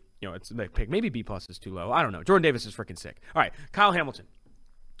exactly, it's the pick. Maybe B+ is too low. I don't know. Jordan Davis is freaking sick. All right, Kyle Hamilton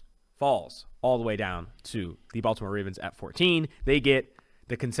falls all the way down to the Baltimore Ravens at 14. They get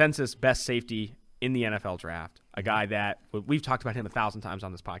the consensus best safety in the NFL draft, a guy that we've talked about him 1,000 times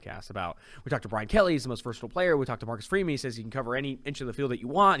on this podcast. We talked to Brian Kelly, he's the most versatile player. We talked to Marcus Freeman, he says he can cover any inch of the field that you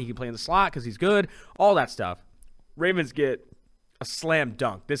want. He can play in the slot because he's good, all that stuff. Ravens get a slam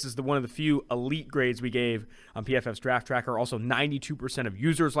dunk. This is one of the few elite grades we gave on PFF's Draft Tracker. Also, 92% of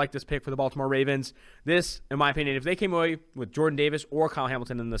users like this pick for the Baltimore Ravens. This, in my opinion, if they came away with Jordan Davis or Kyle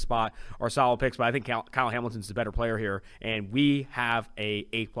Hamilton in this spot, are solid picks, but I think Kyle Hamilton's the better player here, and we have a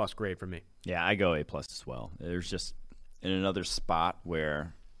A+ grade from me. Yeah, I go A+ as well. There's just in another spot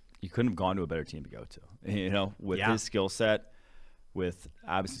where you couldn't have gone to a better team to go to. With his skill set, with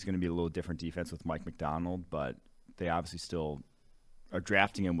obviously it's going to be a little different defense with Mike McDonald, but they obviously still are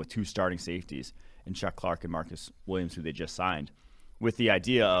drafting him with 2 starting safeties in Chuck Clark and Marcus Williams, who they just signed, with the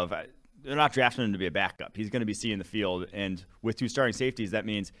idea of they're not drafting him to be a backup. He's going to be seeing the field, and with 2 starting safeties, that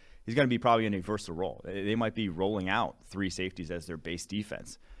means he's going to be probably in a versatile role. They might be rolling out 3 safeties as their base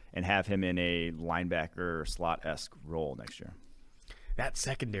defense and have him in a linebacker slot-esque role next year. That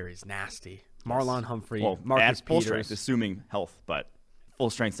secondary is nasty. Marlon Humphrey, Marcus Peters. Full strength, assuming health, but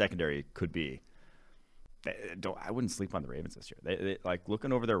full-strength secondary could be. I wouldn't sleep on the Ravens this year. They like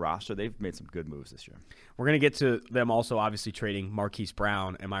looking over their roster, they've made some good moves this year. We're going to get to them also obviously trading Marquise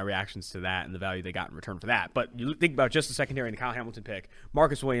Brown and my reactions to that and the value they got in return for that. But you think about just the secondary and the Kyle Hamilton pick.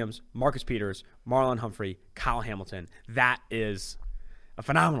 Marcus Williams, Marcus Peters, Marlon Humphrey, Kyle Hamilton. That is a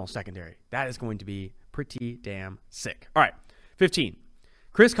phenomenal secondary. That is going to be pretty damn sick. All right, 15.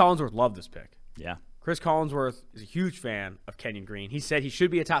 Chris Collinsworth loved this pick. Yeah. Chris Collinsworth is a huge fan of Kenyon Green. He said he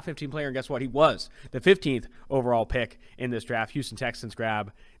should be a top 15 player, and guess what? He was the 15th overall pick in this draft. Houston Texans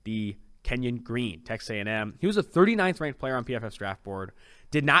grab the Kenyon Green, Texas A&M. He was a 39th ranked player on PFF's draft board.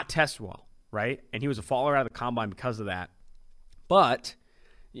 Did not test well right? And he was a faller out of the combine because of that. But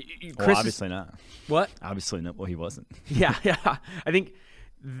Chris obviously not. What? Obviously not. Well, he wasn't. Yeah. I think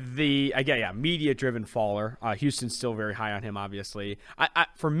media-driven faller. Houston's still very high on him, obviously.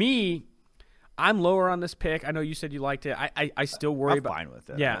 For me, I'm lower on this pick. I know you said you liked it. I still worry about. I'm fine with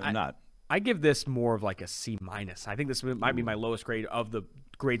it. Yeah, I'm not. I give this more of like a C-. I think this might be my lowest grade of the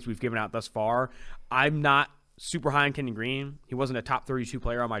grades we've given out thus far. I'm not super high on Kenyon Green. He wasn't a top 32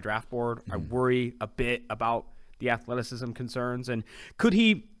 player on my draft board. I worry a bit about the athleticism concerns. And could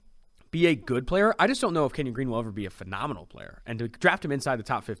he be a good player? I just don't know if Kenyon Green will ever be a phenomenal player. And to draft him inside the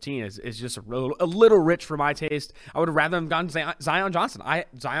top 15 is just a little rich for my taste. I would have rather him gone Zion Johnson.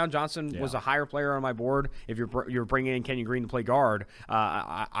 Zion Johnson was a higher player on my board. If you're bringing in Kenyon Green to play guard,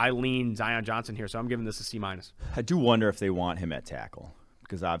 I lean Zion Johnson here, so I'm giving this a C-. I do wonder if they want him at tackle,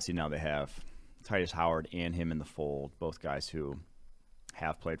 because obviously now they have Titus Howard and him in the fold, both guys who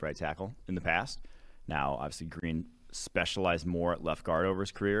have played right tackle in the past. Now, obviously, Green specialized more at left guard over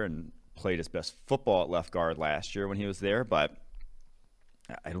his career and played his best football at left guard last year when he was there, but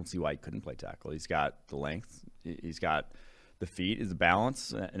I don't see why he couldn't play tackle. He's got the length. He's got the feet. Is the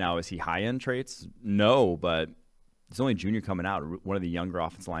balance. Now, is he high-end traits? No, but he's only a junior coming out, one of the younger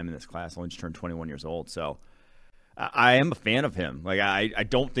offensive linemen in this class, only just turned 21 years old. So I am a fan of him. Like I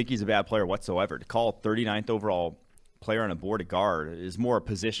don't think he's a bad player whatsoever. To call 39th overall player on a board at guard is more a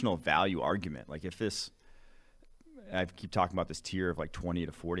positional value argument. Like if this – I keep talking about this tier of like 20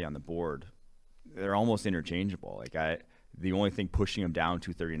 to 40 on the board. They're almost interchangeable. The only thing pushing him down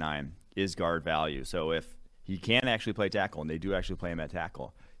to 39 is guard value. So if he can actually play tackle, and they do actually play him at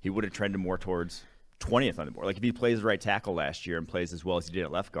tackle, he would have trended more towards 20th on the board. Like if he plays right tackle last year and plays as well as he did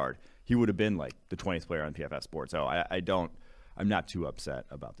at left guard, he would have been like the 20th player on PFF's board. So I'm not too upset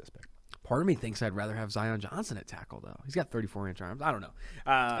about this pick. Part of me thinks I'd rather have Zion Johnson at tackle, though. He's got 34-inch arms. I don't know.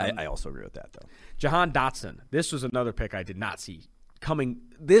 I also agree with that, though. Jahan Dotson. This was another pick I did not see coming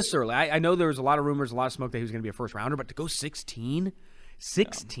this early. I know there was a lot of rumors, a lot of smoke that he was going to be a first-rounder, but to go 16?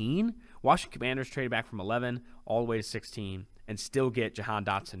 16? Yeah. Washington Commanders traded back from 11 all the way to 16 and still get Jahan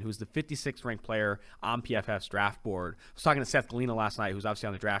Dotson, who's the 56th ranked player on PFF's draft board. I was talking to Seth Galina last night, who's obviously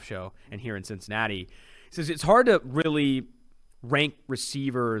on the draft show and here in Cincinnati. He says it's hard to really rank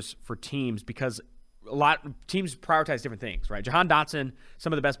receivers for teams because a lot of teams prioritize different things, right? Jahan Dotson,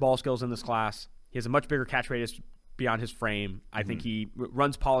 some of the best ball skills in this class. He has a much bigger catch radius beyond his frame. I think he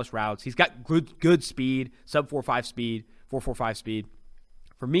runs polished routes. He's got good speed, sub 4.5 speed, 4.45 speed.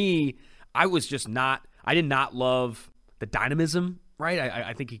 For me, I did not love the dynamism, right?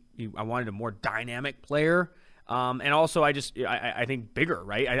 I think I wanted a more dynamic player. And also, I think bigger,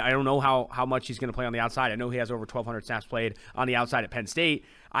 right? I don't know how much he's going to play on the outside. I know he has over 1,200 snaps played on the outside at Penn State.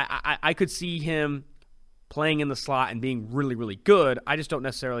 I could see him playing in the slot and being really, really good. I just don't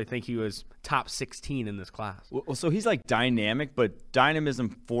necessarily think he was top 16 in this class. Well, so he's like dynamic, but dynamism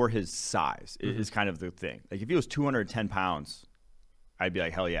for his size is kind of the thing. Like if he was 210 pounds, I'd be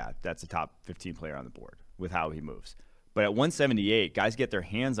like, hell yeah, that's a top 15 player on the board with how he moves. But at 178, guys get their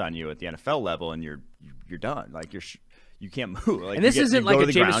hands on you at the NFL level, and you're done. Like you can't move. Like and this isn't like a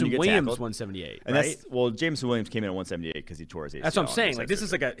Jameson Williams tackled. 178, and right? Jameson Williams came in at 178 because he tore his ACL. That's what I'm saying. Like this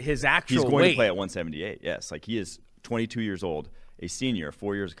is like his actual He's going weight. to play at 178. Yes, like he is 22 years old, a senior,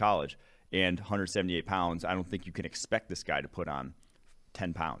 4 years of college, and 178 pounds. I don't think you can expect this guy to put on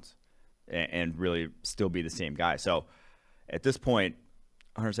 10 pounds and really still be the same guy. So at this point,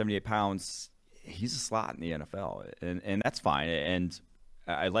 178 pounds. He's a slot in the NFL, and that's fine. And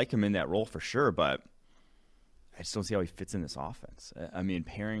I like him in that role for sure, but I just don't see how he fits in this offense. I mean,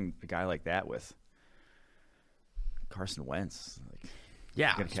 pairing a guy like that with Carson Wentz,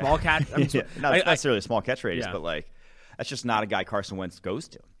 small catch. Not necessarily a small catch radius, but like that's just not a guy Carson Wentz goes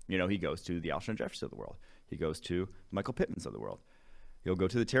to. You know, he goes to the Alshon Jeffries of the world. He goes to Michael Pittmans of the world. He'll go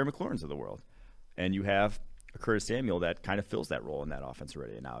to the Terry McLaurins of the world, and you have a Curtis Samuel that kind of fills that role in that offense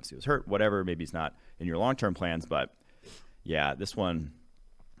already. And now if he was hurt, whatever, maybe he's not in your long-term plans. But, yeah, this one,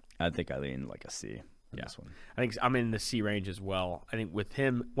 I think I lean like a C. This one. I think I'm in the C range as well. I think with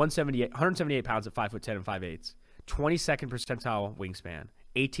him, 178 pounds at 5'10" and 5'8", 22nd percentile wingspan,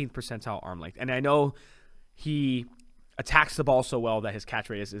 18th percentile arm length. And I know he attacks the ball so well that his catch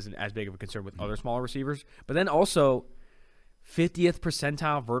radius isn't as big of a concern with other smaller receivers. But then also 50th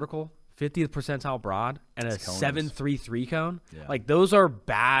percentile vertical, 50th percentile broad, and a 7.33 cone. Yeah. Like those are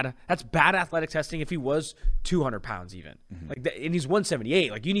bad. That's bad athletic testing if he was 200 pounds even. And he's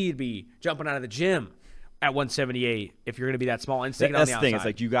 178. Like you need to be jumping out of the gym at 178 if you're going to be that small and sticking on the outside. That's the thing. It's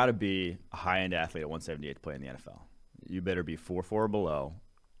like you got to be a high-end athlete at 178 to play in the NFL. You better be 4'4" or below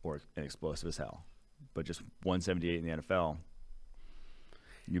or an explosive as hell. But just 178 in the NFL.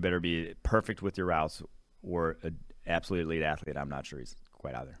 You better be perfect with your routes or an absolute elite athlete. I'm not sure he's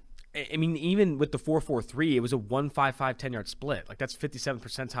quite out there. I mean, even with the 4.43, it was a 1.55 10-yard split. Like, that's 57th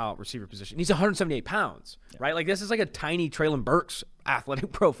percentile receiver position. He's 178 pounds, right? Like, this is like a tiny Treylon Burks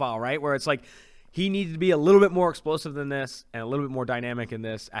athletic profile, right? Where it's like he needed to be a little bit more explosive than this and a little bit more dynamic in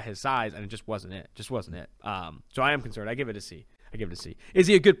this at his size, and it just wasn't it. So I am concerned. I give it a C. Is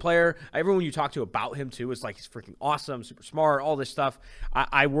he a good player? Everyone you talk to about him, too, is like he's freaking awesome, super smart, all this stuff.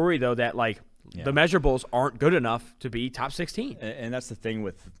 I worry, though, that, like, the measurables aren't good enough to be top 16. And that's the thing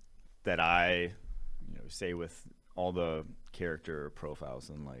that I say with all the character profiles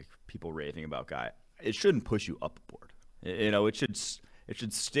and like people raving about Guy, it shouldn't push you up a board. It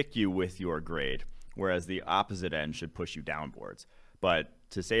should stick you with your grade, whereas the opposite end should push you down boards. But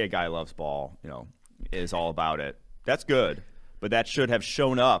to say a guy loves ball, is all about it, that's good. But that should have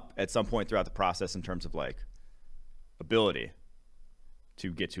shown up at some point throughout the process in terms of like ability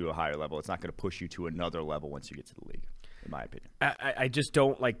to get to a higher level. It's not going to push you to another level once you get to the league, in my opinion. I just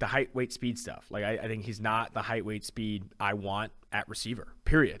don't like the height, weight, speed stuff. Like, I think he's not the height, weight, speed I want at receiver,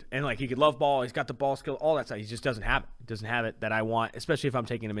 period. And, like, he could love ball. He's got the ball skill, all that stuff. He just doesn't have it. Doesn't have it that I want, especially if I'm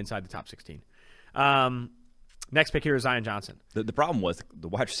taking him inside the top 16. Next pick here is Zion Johnson. The problem was the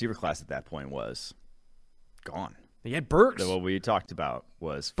wide receiver class at that point was gone. He had Burks. What we talked about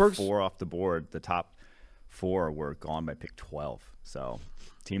was Burks. 4 off the board. The top 4 were gone by pick 12. So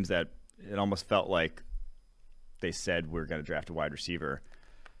teams that it almost felt like they said we're going to draft a wide receiver,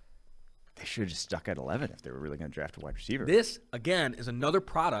 they should have just stuck at 11 if they were really going to draft a wide receiver. This, again, is another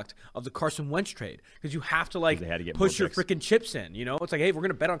product of the Carson Wentz trade because you have to, like, to push your freaking chips in. It's like, hey, if we're going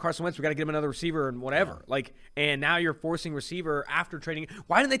to bet on Carson Wentz, we got to get him another receiver and whatever. Yeah. Like, and now you're forcing receiver after trading.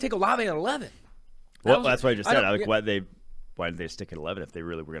 Why didn't they take Olave at 11? Well, that's what I just said. Why did they stick at 11 if they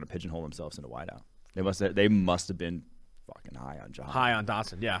really were going to pigeonhole themselves into wideout? They must have been fucking high on Jahan. High on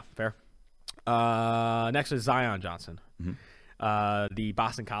Dotson, yeah, fair. Next is Zion Johnson. Mm-hmm. The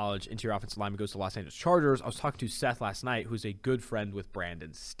Boston College interior offensive lineman goes to Los Angeles Chargers. I was talking to Seth last night, who's a good friend with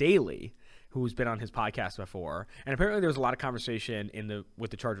Brandon Staley, who's been on his podcast before. And apparently there was a lot of conversation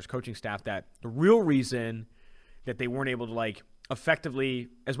with the Chargers coaching staff that the real reason that they weren't able to, like, effectively,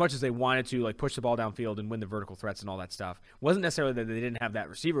 as much as they wanted to, like, push the ball downfield and win the vertical threats and all that stuff, wasn't necessarily that they didn't have that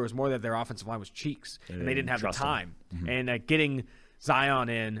receiver. It was more that their offensive line was cheeks and they didn't have the time. Mm-hmm. And getting Zion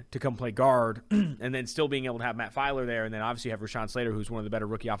in to come play guard and then still being able to have Matt Filer there, and then obviously you have Rashawn Slater, who's one of the better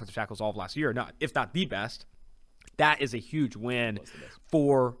rookie offensive tackles all of last year, if not the best. That is a huge win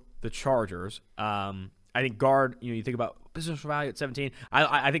for the Chargers. I think guard, you think about positional value at 17.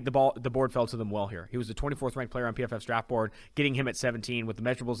 I think the board fell to them well here. He was the 24th ranked player on PFF's draft board. Getting him at 17 with the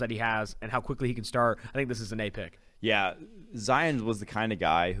measurables that he has and how quickly he can start, I think this is an A pick. Yeah, Zion was the kind of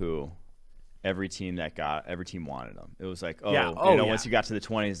guy who every team wanted him. It was like, once you got to the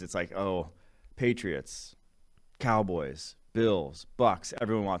 20s, it's like, Patriots, Cowboys, Bills, Bucks,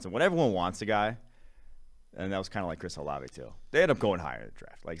 everyone wants him. When everyone wants a guy, and that was kind of like Chris Olave, too. They ended up going higher in the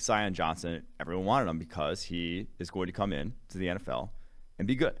draft. Like Zion Johnson, everyone wanted him because he is going to come in to the NFL and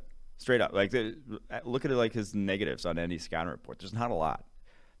be good. Straight up. Like, look at it like his negatives on any scouting report. There's not a lot.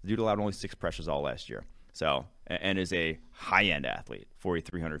 The dude allowed only 6 pressures all last year. So, and is a high-end athlete,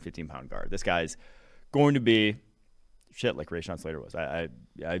 315-pound guard. This guy's going to be shit like Rashawn Slater was. I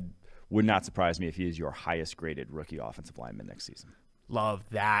would not surprise me if he is your highest-graded rookie offensive lineman next season. Love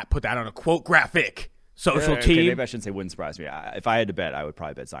that. Put that on a quote graphic. Social team. Maybe I shouldn't say wouldn't surprise me. If I had to bet, I would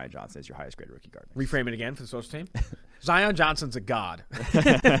probably bet Zion Johnson is your highest graded rookie guard. Reframe it again for the social team. Zion Johnson's a god.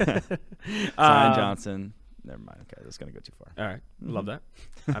 Zion Johnson. Never mind. Okay, that's going to go too far. All right. Love that.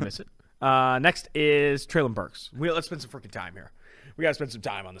 I miss it. Next is Treylon Burks. Let's spend some freaking time here. We got to spend some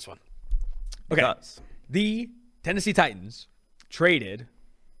time on this one. Okay. The Tennessee Titans traded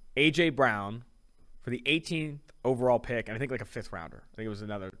A.J. Brown for the 18th overall pick, and I think like a 5th rounder. I think it was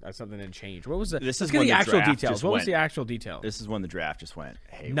another something didn't change. What was it? Let's get the actual details. What was the actual details? This is when the draft just went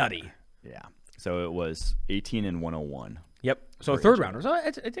nutty. Yeah. So it was 18 and 101. Yep. So a 3rd rounder. So I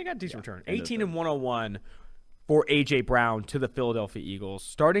think I got a decent return. 18 and 101 for A.J. Brown to the Philadelphia Eagles.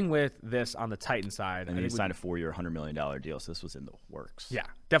 Starting with this on the Titan side. And he signed a 4-year, $100 million deal, so this was in the works. Yeah,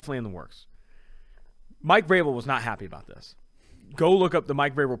 definitely in the works. Mike Vrabel was not happy about this. Go look up the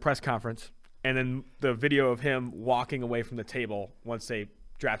Mike Vrabel press conference. And then the video of him walking away from the table once they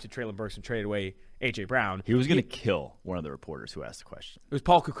drafted Treylon Burks and traded away A.J. Brown. He was going to kill one of the reporters who asked the question. It was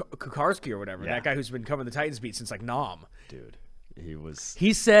Paul Kukarski or whatever, that guy who's been covering the Titans beat since like Nam. Dude, he was.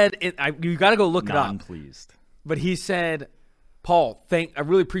 He said, you got to go look it up. Non-pleased. But he said, Paul, I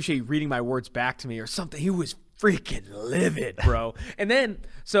really appreciate you reading my words back to me or something. He was freaking livid, bro. And then,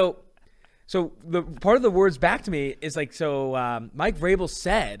 so So the part of the words back to me is like, Mike Vrabel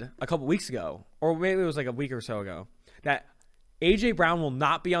said a couple weeks ago, or maybe it was like a week or so ago, that A.J. Brown will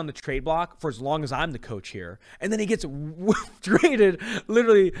not be on the trade block for as long as I'm the coach here. And then he gets traded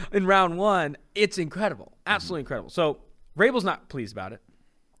literally in round one. It's incredible. Absolutely incredible. So Vrabel's not pleased about it,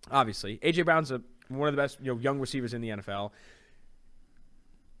 obviously. A.J. Brown's one of the best young receivers in the NFL.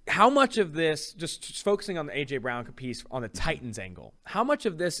 How much of this, just focusing on the A.J. Brown piece on the Titans angle, how much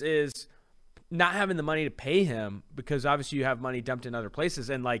of this is not having the money to pay him because obviously you have money dumped in other places?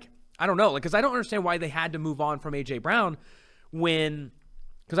 And, like, I don't know. Because I don't understand why they had to move on from A.J. Brown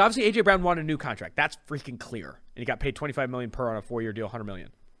because obviously A.J. Brown wanted a new contract. That's freaking clear. And he got paid $25 million per on a 4-year deal, $100 million.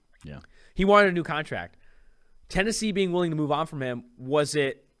 Yeah. He wanted a new contract. Tennessee being willing to move on from him, was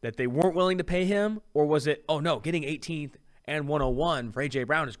it that they weren't willing to pay him? Or was it, oh, no, getting 18th and 101 for A.J.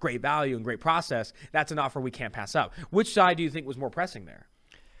 Brown is great value and great process. That's an offer we can't pass up. Which side do you think was more pressing there?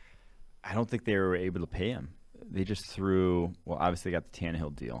 I don't think they were able to pay him. They just threw, obviously they got the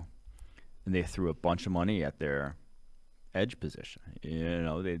Tannehill deal. And they threw a bunch of money at their edge position.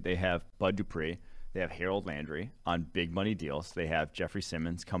 They have Bud Dupree. They have Harold Landry on big money deals. They have Jeffrey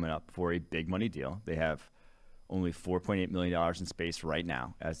Simmons coming up for a big money deal. They have only $4.8 million in space right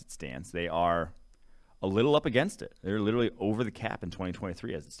now as it stands. They are a little up against it. They're literally over the cap in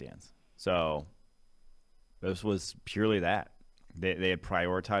 2023 as it stands. So this was purely that. They had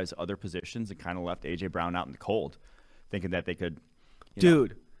prioritized other positions and kind of left A.J. Brown out in the cold, thinking that they could.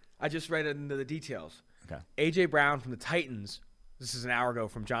 Dude, I just read into the details. Okay. A.J. Brown from the Titans, this is an hour ago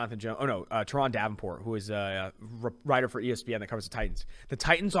from Travon Davenport, who is a writer for ESPN that covers the Titans. The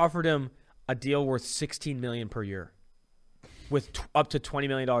Titans offered him a deal worth $16 million per year with up to $20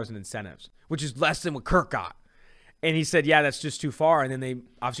 million in incentives, which is less than what Kirk got. And he said, yeah, that's just too far. And then they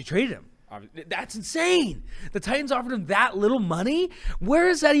obviously traded him. That's insane. The Titans offered him that little money? Where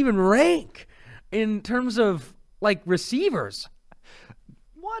does that even rank in terms of, like, receivers?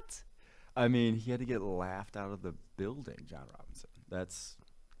 What? I mean, he had to get laughed out of the building, John Robinson.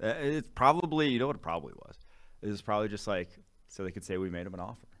 It's probably, you know what it probably was? It was probably just like, so they could say we made him an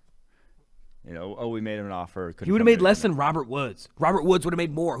offer. We made him an offer. He would have made less than Robert Woods. Robert Woods would have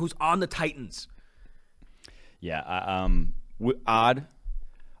made more, who's on the Titans. Yeah,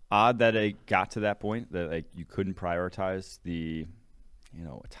 odd that it got to that point, that like you couldn't prioritize a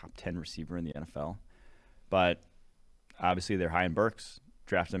top 10 receiver in the NFL. But obviously they're high in Burks.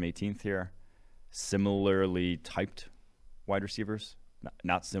 Drafted him 18th here. Similarly typed wide receivers,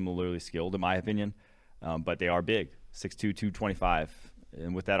 not similarly skilled in my opinion, but they are big, 6'2", 225.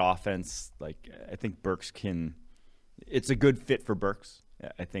 And with that offense, like I think Burks it's a good fit for Burks,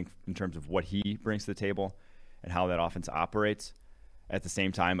 I think, in terms of what he brings to the table and how that offense operates. At the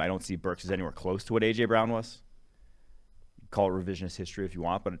same time, I don't see Burks as anywhere close to what A.J. Brown was. Call it revisionist history if you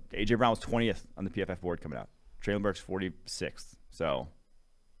want, but A.J. Brown was 20th on the PFF board coming out. Treylon Burks 46th. So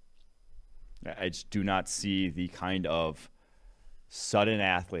I just do not see the kind of sudden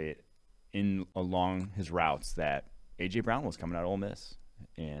athlete along his routes that A.J. Brown was coming out of Ole Miss.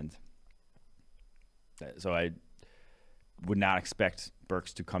 And so I would not expect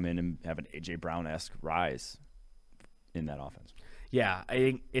Burks to come in and have an A.J. Brown-esque rise in that offense. Yeah, I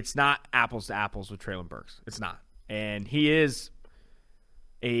think it's not apples to apples with Treylon Burks. It's not. And he is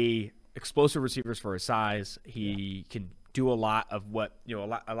a explosive receiver for his size. He can do a lot of what,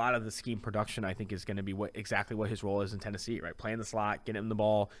 a lot of the scheme production, I think, is going to be exactly what his role is in Tennessee, right? Playing the slot, getting him the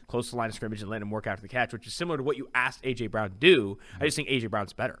ball close to the line of scrimmage, and letting him work after the catch, which is similar to what you asked A.J. Brown to do. I just think A.J.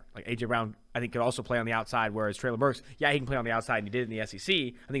 Brown's better. Like, A.J. Brown, I think, could also play on the outside, whereas Treylon Burks, he can play on the outside, and he did it in the SEC.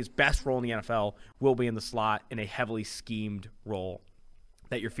 I think his best role in the NFL will be in the slot in a heavily schemed role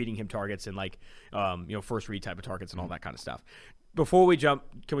that you're feeding him targets and, first read type of targets and all that kind of stuff. Before we jump,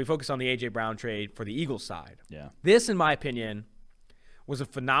 can we focus on the A.J. Brown trade for the Eagles side? Yeah. This, in my opinion, was a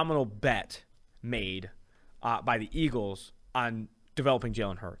phenomenal bet made by the Eagles on developing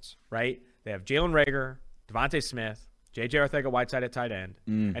Jalen Hurts, right? They have Jalen Reagor, Devontae Smith, J.J. Arcega-Whiteside at tight end,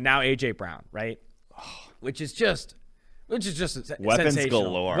 and now A.J. Brown, right? Which is just weapons sensational.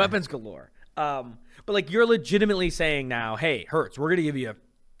 galore. Weapons galore. But you're legitimately saying now, hey, Hurts, we're going to give you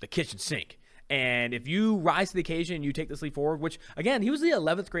the kitchen sink. And if you rise to the occasion, you take this leap forward, which, again, he was the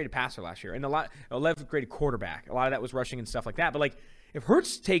 11th graded passer last year and 11th graded quarterback. A lot of that was rushing and stuff like that. But, if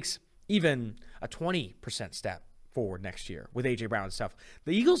Hurts takes even a 20% step forward next year with A.J. Brown and stuff,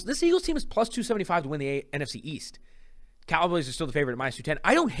 this Eagles team is plus 275 to win the NFC East. Cowboys are still the favorite at minus 210.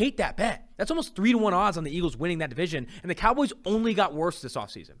 I don't hate that bet. That's almost 3-1 odds on the Eagles winning that division, and the Cowboys only got worse this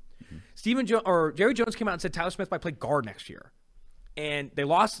offseason. Jerry Jones came out and said Tyler Smith might play guard next year. And they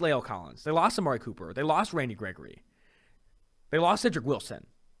lost La'el Collins. They lost Amari Cooper. They lost Randy Gregory. They lost Cedric Wilson.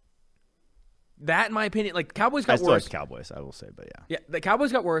 That, in my opinion, like Cowboys got I still worse. like Cowboys, I will say, but yeah. Yeah, the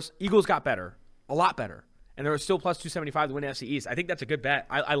Cowboys got worse. Eagles got better, a lot better. And there was still plus 275 to win the NFC East. I think that's a good bet.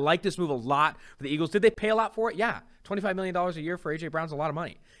 I like this move a lot for the Eagles. Did they pay a lot for it? Yeah. $25 million a year for A.J. Brown's a lot of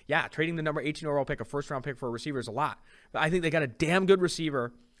money. Yeah, trading the number 18 overall pick, a first-round pick for a receiver is a lot. But I think they got a damn good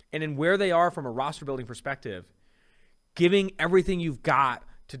receiver. And in where they are from a roster-building perspective, giving everything you've got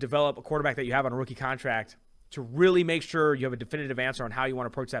to develop a quarterback that you have on a rookie contract to really make sure you have a definitive answer on how you want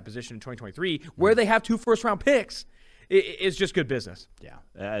to approach that position in 2023, where they have 2 first-round picks, is just good business.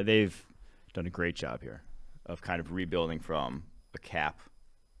 Yeah, they've done a great job here of kind of rebuilding from a cap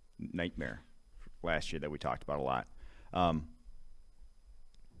nightmare last year that we talked about a lot.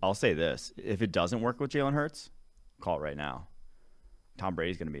 I'll say this. If it doesn't work with Jalen Hurts, call it right now. Tom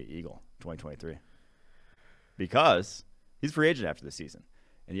Brady's going to be an Eagle 2023 because he's free agent after the season.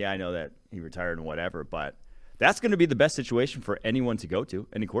 And, yeah, I know that he retired and whatever, but that's going to be the best situation for anyone to go to,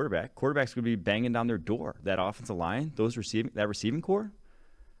 any quarterback. Quarterback's going to be banging down their door. That offensive line, that receiving core.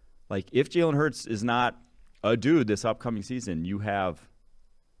 Like, if Jalen Hurts is not a dude this upcoming season, you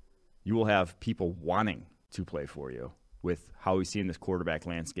will have people wanting to play for you with how we've seen this quarterback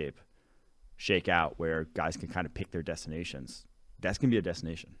landscape shake out where guys can kind of pick their destinations. That's going to be a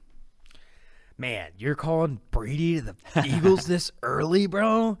destination. Man, you're calling Brady to the Eagles this early,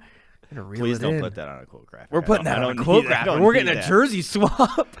 bro? Please don't put that on a quote graphic. We're putting that on a quote graphic. We're getting a jersey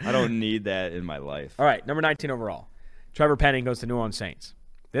swap. I don't need that in my life. All right, number 19 overall. Trevor Penning goes to New Orleans Saints.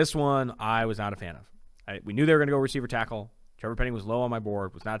 This one I was not a fan of. We knew they were going to go receiver tackle. Trevor Penning was low on my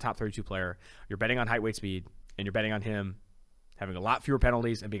board, was not a top 32 player. You're betting on height, weight, speed, and you're betting on him having a lot fewer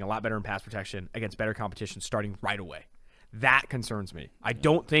penalties and being a lot better in pass protection against better competition starting right away. That concerns me. I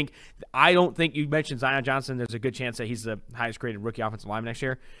don't think you mentioned Zion Johnson. There's a good chance that he's the highest graded rookie offensive lineman next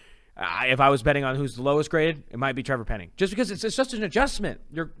year. If I was betting on who's the lowest graded, it might be Trevor Penning. Just because it's just an adjustment.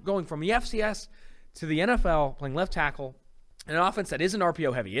 You're going from the FCS to the NFL, playing left tackle, an offense that isn't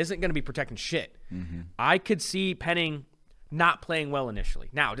RPO heavy, isn't going to be protecting shit. Mm-hmm. I could see Penning not playing well initially.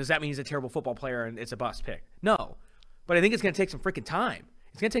 Now, does that mean he's a terrible football player and it's a bust pick? No. But I think it's going to take some freaking time.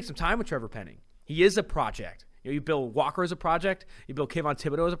 It's going to take some time with Trevor Penning. He is a project. You build Walker as a project. You build Kayvon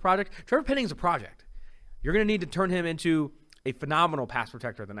Thibodeaux as a project. Trevor Penning is a project. You're going to need to turn him into a phenomenal pass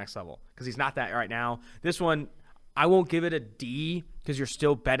protector at the next level because he's not that right now. This one, I won't give it a D because you're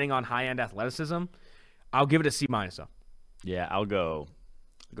still betting on high-end athleticism. I'll give it a C minus though. Yeah, I'll go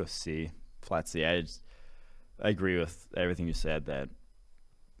C, flat C. I agree with everything you said. That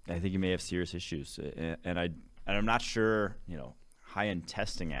I think he may have serious issues, and I'm not sure. High-end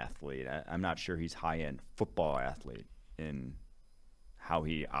testing athlete. I'm not sure he's high-end football athlete in how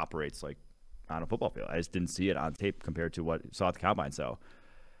he operates like on a football field. I just didn't see it on tape compared to what I saw at the combine. So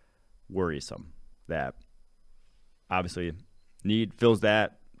worrisome that obviously need fills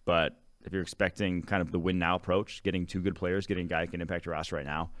that, but if you're expecting kind of the win now approach, getting 2 good players, getting a guy who can impact your roster right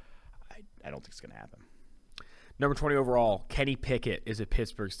now, I don't think it's going to happen. Number 20 overall, Kenny Pickett is a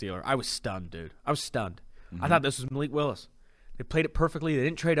Pittsburgh Steeler. I was stunned, dude. I was stunned. Mm-hmm. I thought this was Malik Willis. They played it perfectly. They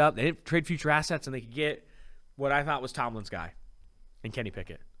didn't trade up. They didn't trade future assets, and they could get what I thought was Tomlin's guy in Kenny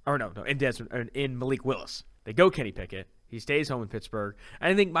Pickett. Or no, in Malik Willis. They go Kenny Pickett. He stays home in Pittsburgh.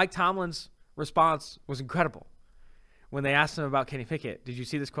 And I think Mike Tomlin's response was incredible. When they asked him about Kenny Pickett, did you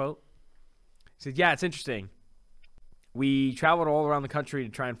see this quote? He said, yeah, it's interesting. We traveled all around the country to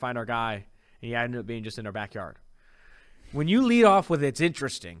try and find our guy, and he ended up being just in our backyard. When you lead off with it's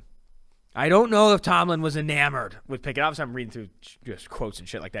interesting, I don't know if Tomlin was enamored with Pickett. Obviously, I'm reading through just quotes and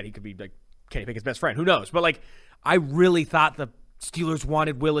shit like that. He could be like Kenny Pickett's best friend. Who knows? But I really thought the Steelers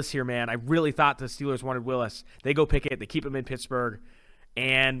wanted Willis here, man. I really thought the Steelers wanted Willis. They go Pickett. They keep him in Pittsburgh,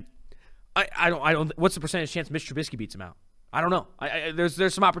 and I don't. What's the percentage chance Mitch Trubisky beats him out? I don't know.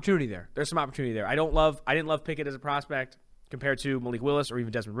 There's some opportunity there. There's some opportunity there. I didn't love Pickett as a prospect compared to Malik Willis or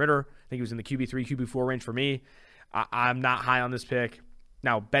even Desmond Ridder. I think he was in the QB3, QB4 range for me. I'm not high on this pick.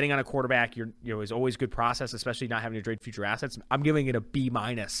 Now, betting on a quarterback, is always a good process, especially not having to trade future assets. I'm giving it a B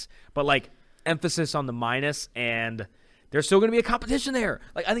minus, but emphasis on the minus, and there's still going to be a competition there.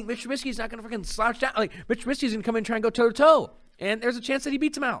 I think Mitch Trubisky's not going to freaking slouch down. Mitch Trubisky's going to come in and try and go toe to toe, and there's a chance that he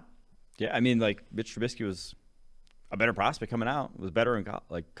beats him out. Yeah, I mean, Mitch Trubisky was a better prospect coming out. Was better in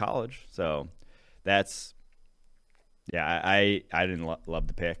college, so that's I didn't love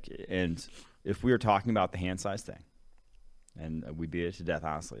the pick, and if we were talking about the hand size thing. And we beat it to death,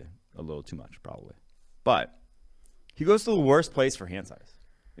 honestly. A little too much, probably. But he goes to the worst place for hand size,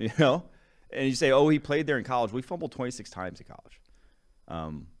 And you say, he played there in college. We fumbled 26 times in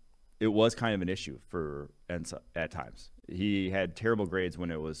college. It was kind of an issue for Ensa at times. He had terrible grades when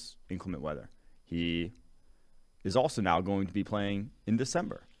it was inclement weather. He is also now going to be playing in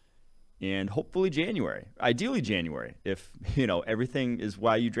December. and hopefully January, ideally January, if, everything is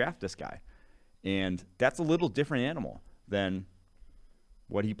why you draft this guy. And that's a little different animal than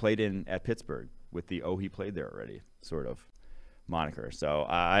what he played in at Pittsburgh with the he played there already sort of moniker. So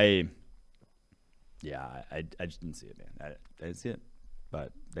I just didn't see it, man. I didn't see it.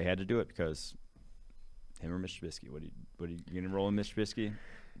 But they had to do it because him or Mr. Trubisky. What are you going to roll in Mr. Trubisky?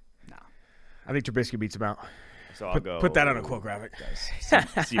 No. I think Trubisky beats him out. So I'll go. Put that on a quote graphic.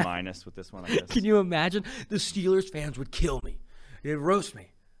 C- minus with this one, I guess. Can you imagine? The Steelers fans would kill me. They'd roast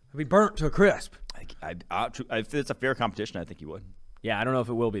me. I'd be burnt to a crisp. If it's a fair competition, I think you would. Yeah, I don't know if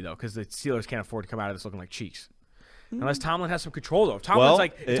it will be, though, because the Steelers can't afford to come out of this looking like cheeks. Unless Tomlin has some control, though. If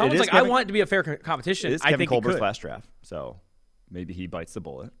Tomlin's I want it to be a fair competition, I think Colbert's last draft, so maybe he bites the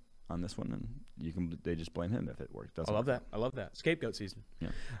bullet on this one, and they just blame him if it works. I love that. Scapegoat season. Yeah.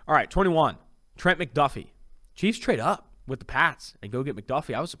 All right, 21. Trent McDuffie. Chiefs trade up with the Pats and go get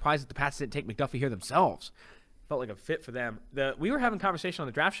McDuffie. I was surprised that the Pats didn't take McDuffie here themselves. Felt like a fit for them. We were having a conversation on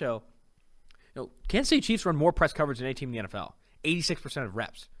the draft show. Kansas City Chiefs run more press coverage than any team in the NFL. 86% of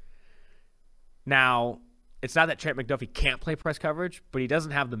reps. Now, it's not that Trent McDuffie can't play press coverage, but he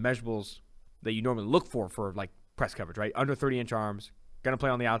doesn't have the measurables that you normally look for like press coverage, right? Under 30-inch arms, going to play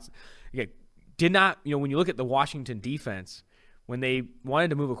on the outside. Did not, when you look at the Washington defense, when they wanted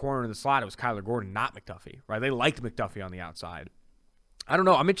to move a corner in the slot, it was Kyler Gordon, not McDuffie, right? They liked McDuffie on the outside. I don't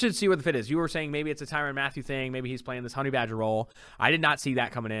know. I'm interested to see where the fit is. You were saying maybe it's a Tyrann Mathieu thing. Maybe he's playing this Honey Badger role. I did not see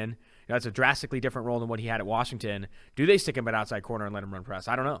that coming in. That's a drastically different role than what he had at Washington. Do they stick him at outside corner and let him run press?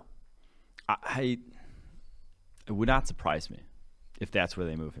 I don't know. It would not surprise me if that's where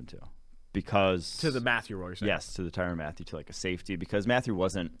they move him to. Because to the Mathieu role, you're saying? Yes, to the Tyrann Mathieu, to like a safety. Because Mathieu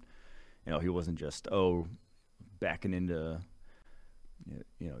wasn't, he wasn't just, backing into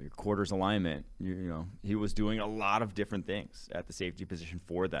your quarters alignment. He was doing a lot of different things at the safety position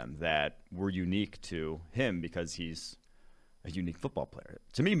for them that were unique to him because he's a unique football player.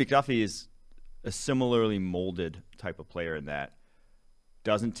 To me, McDuffie is a similarly molded type of player in that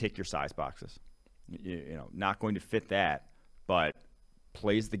doesn't tick your size boxes. Not going to fit that, but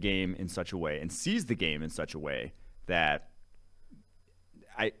plays the game in such a way and sees the game in such a way that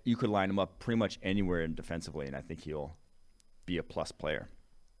you could line him up pretty much anywhere defensively, and I think he'll be a plus player.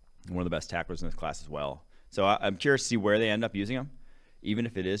 One of the best tacklers in this class as well. So I'm curious to see where they end up using him. Even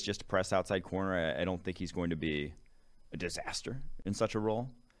if it is just a press outside corner, I don't think he's going to be a disaster in such a role.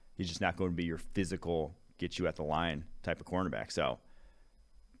 He's just not going to be your physical, get you at the line type of cornerback. So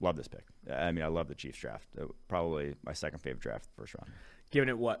love this pick. I love the Chiefs draft. Probably my second favorite draft, first round. Giving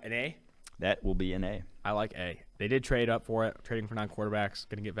it what, an A? That will be an A. I like A. They did trade up for it, trading for non-quarterbacks,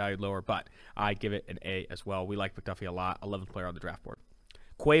 going to get valued lower, but I give it an A as well. We like McDuffie a lot. 11th player on the draft board.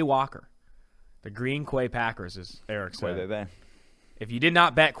 Quay Walker. The Green Quay Packers, as Eric said. Quay. If you did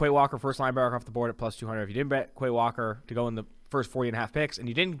not bet Quay Walker first linebacker off the board at plus 200, if you didn't bet Quay Walker to go in the first 40.5 picks, and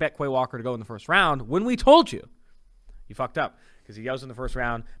you didn't bet Quay Walker to go in the first round, when we told you, you fucked up. Because he goes in the first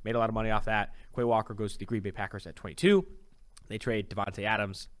round, made a lot of money off that. Quay Walker goes to the Green Bay Packers at 22. They trade Devontae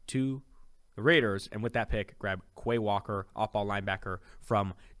Adams to the Raiders, and with that pick, grab Quay Walker, off-ball linebacker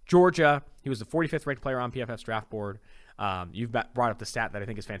from Georgia. He was the 45th ranked player on PFF's draft board. You've brought up the stat that I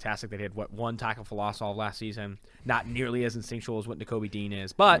think is fantastic. They had, one tackle for loss all of last season. Not nearly as instinctual as what Nakobe Dean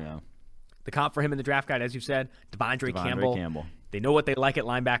is. But the comp for him in the draft guide, as you said, Devondre Campbell. They know what they like at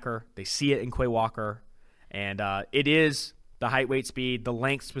linebacker. They see it in Quay Walker. And it is the height, weight, speed, the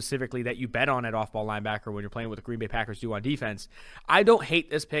length specifically that you bet on at off-ball linebacker when you're playing what the Green Bay Packers do on defense. I don't hate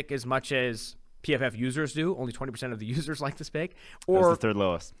this pick as much as PFF users do. Only 20% of the users like this pick. Or the third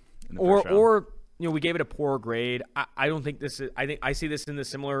lowest in the first round. Or we gave it a poor grade. I don't think this is. I see this in the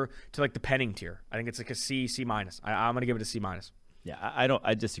similar to like the Penning tier. I think it's like a C minus. I'm going to give it a C minus. Yeah,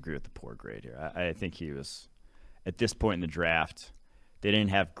 I disagree with the poor grade here. I think he was at this point in the draft. They didn't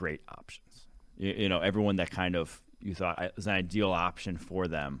have great options. Everyone that kind of you thought was an ideal option for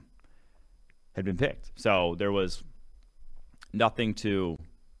them had been picked. So there was nothing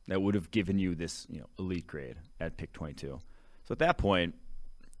that would have given you this elite grade at pick 22. So at that point,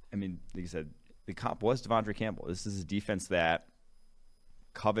 like you said, the comp was Devondre Campbell. This is a defense that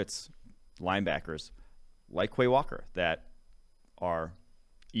covets linebackers like Quay Walker that are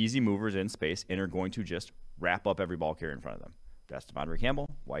easy movers in space and are going to just wrap up every ball carrier in front of them. That's Devondre Campbell,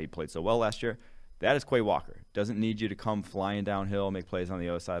 why he played so well last year. That is Quay Walker. Doesn't need you to come flying downhill, make plays on the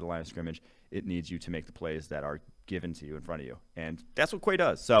other side of the line of scrimmage. It needs you to make the plays that are given to you in front of you. And that's what Quay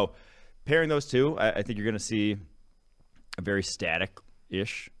does. So pairing those two, I think you're going to see a very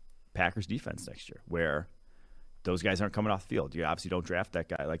static-ish Packers defense next year where those guys aren't coming off the field. You obviously don't draft that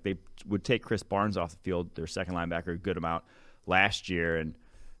guy. Like they would take Chris Barnes off the field, their second linebacker, a good amount last year, and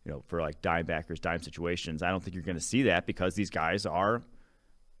for like dime backers, dime situations. I don't think you're going to see that because these guys are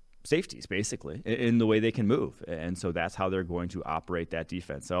safeties basically in the way they can move. And so that's how they're going to operate that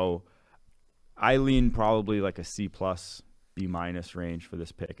defense. So I lean probably like a C+, B- range for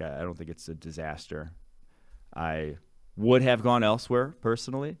this pick. I don't think it's a disaster. I would have gone elsewhere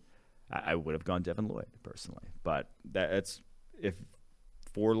personally. I would have gone Devin Lloyd personally. But that's if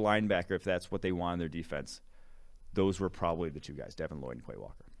for linebacker, if that's what they want in their defense, those were probably the two guys, Devin Lloyd and Quay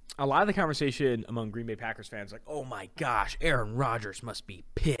Walker. A lot of the conversation among Green Bay Packers fans like, oh my gosh, Aaron Rodgers must be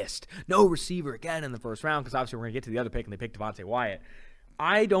pissed. No receiver again in the first round, because obviously we're going to get to the other pick and they picked Devontae Wyatt.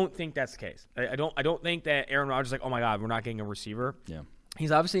 I don't think that's the case. I don't think that Aaron Rodgers is like, oh my God, we're not getting a receiver. Yeah.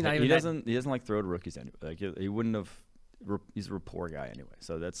 He's obviously not even. He doesn't like throw to rookies anyway. Like he wouldn't have. He's a rapport guy anyway.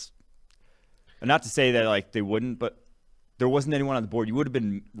 So that's not to say that like they wouldn't, but there wasn't anyone on the board. You would have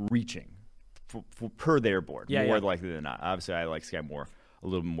been reaching per their board more likely than not. Obviously, I like Sky Moore a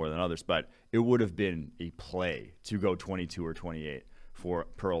little bit more than others, but it would have been a play to go 22 or 28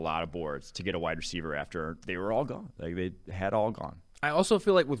 per a lot of boards to get a wide receiver after they were all gone. Like they had all gone. I also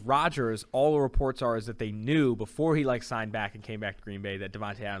feel like with Rodgers, all the reports is that they knew before he signed back and came back to Green Bay that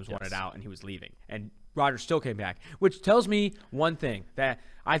Davante Adams wanted out and he was leaving. And Rodgers still came back, which tells me one thing that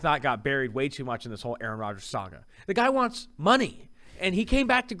I thought got buried way too much in this whole Aaron Rodgers saga. The guy wants money, and he came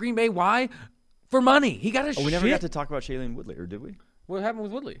back to Green Bay. Why? For money. He got his shit. We never got to talk about Shailene Woodley, or did we? What happened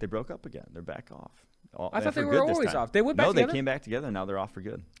with Woodley? They broke up again. They're back off. I thought they were always off. They went back together? No, they came back together, and now they're off for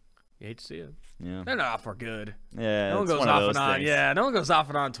good. You hate to see it. Yeah. They're not off for good. Yeah, no one goes off and on. Yeah, no one goes off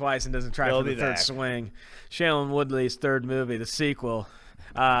and on twice and doesn't try for the third swing. Shailene Woodley's third movie, the sequel.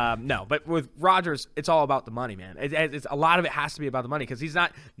 No, but with Rodgers, it's all about the money, man. It's a lot of it has to be about the money because he's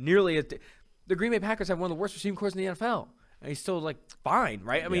not nearly as the Green Bay Packers have one of the worst receiving corps in the NFL. And he's still fine,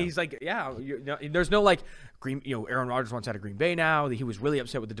 right? I mean, he's there's no Aaron Rodgers wants out of Green Bay now. He was really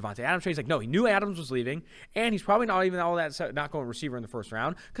upset with the Davante Adams trade. He's like, no, he knew Adams was leaving, and he's probably not even all that not going receiver in the first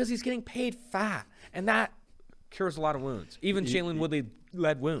round because he's getting paid fat, and that cures a lot of wounds. Even Shailene Woodley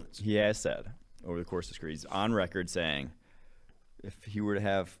led wounds. He has said over the course of his career, he's on record saying, if he were to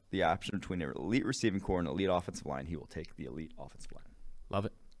have the option between an elite receiving corps and an elite offensive line, he will take the elite offensive line. Love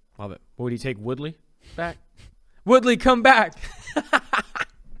it. Love it. Would he take Woodley back? Woodley, come back.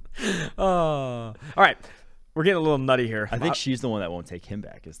 All right. We're getting a little nutty here. I think she's the one that won't take him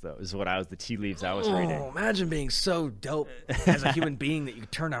back, is what the tea leaves I was reading. Imagine being so dope as a human being that you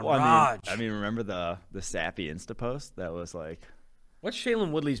could turn on Raj. I mean, remember the sappy Insta post that was like, what's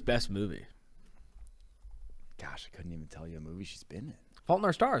Shailene Woodley's best movie? Gosh, I couldn't even tell you a movie she's been in. Fault in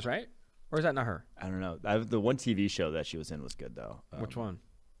Our Stars, right? Or is that not her? I don't know. The one TV show that she was in was good, though. Which one?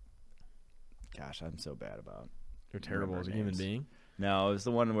 Gosh, I'm so bad about. You're terrible as a human being? No, it was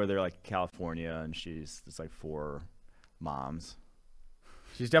the one where they're like California and it's like 4 moms.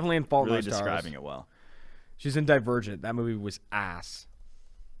 She's definitely in Fault in Our Stars. Really describing it well. She's in Divergent. That movie was ass.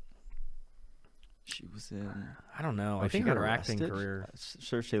 She was in. I don't know. I think her acting career.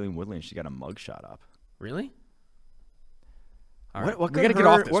 Sure, Shailene Woodley, and she got a mugshot up. Really? All right. What we got to get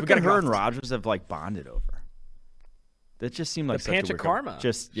off this. What could her and Rodgers have bonded over? That just seemed like the Pancha Karma. She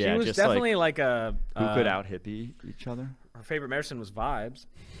was definitely like a who could out hippie each other. Her favorite medicine was vibes.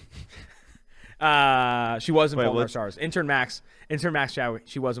 She was in Fault in Our Stars. Intern Max Chow.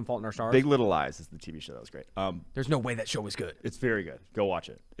 She was in Fault in Our Stars. Big Little Lies is the TV show that was great. There's no way that show was good. It's very good. Go watch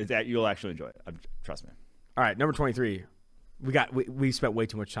it. You'll actually enjoy it. Trust me. All right, number 23. We spent way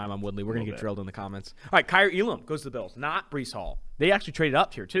too much time on Woodley. We're gonna get drilled in the comments. All right, Kaiir Elam goes to the Bills, not Breece Hall. They actually traded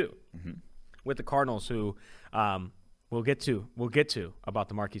up here too, with the Cardinals, who we'll get to about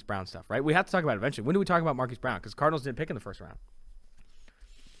the Marquise Brown stuff. Right? We have to talk about it eventually. When do we talk about Marquise Brown? Because Cardinals didn't pick in the first round.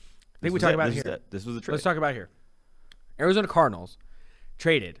 I think we talk about it here. This was a trade. Let's talk about it here. Arizona Cardinals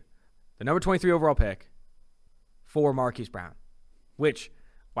traded the number 23 overall pick for Marquise Brown, which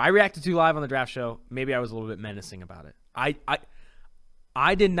I reacted to live on the draft show. Maybe I was a little bit menacing about it.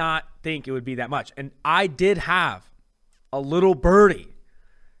 I did not think it would be that much. And I did have a little birdie.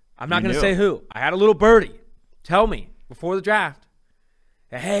 I'm not going to say who. I had a little birdie tell me before the draft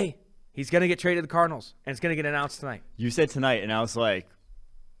that, hey, he's going to get traded to the Cardinals, and it's going to get announced tonight. You said tonight, and I was like,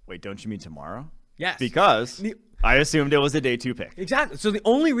 wait, don't you mean tomorrow? Yes. Because I assumed it was a day 2 pick. Exactly. So the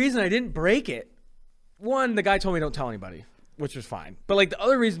only reason I didn't break it, one, the guy told me don't tell anybody, which was fine. But the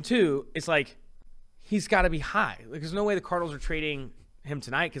other reason, too, is he's got to be high. There's no way the Cardinals are trading him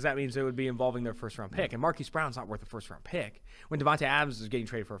tonight because that means it would be involving their first-round pick. And Marquise Brown's not worth a first-round pick. When Davante Adams is getting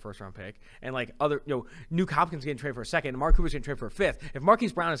traded for a first-round pick and Nuke Hopkins getting traded for a second and Mark Cooper's getting traded for a 5th, if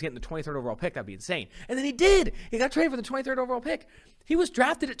Marquise Brown is getting the 23rd overall pick, that'd be insane. And then he did. He got traded for the 23rd overall pick. He was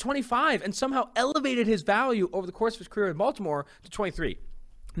drafted at 25 and somehow elevated his value over the course of his career in Baltimore to 23.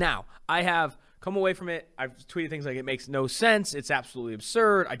 Now, I have come away from it. I've tweeted things like it makes no sense. It's absolutely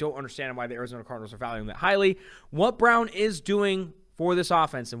absurd. I don't understand why the Arizona Cardinals are valuing that highly. What Brown is doing for this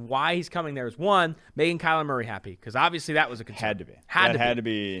offense and why he's coming there is, one, making Kyler Murray happy, because obviously that was a concern. Had to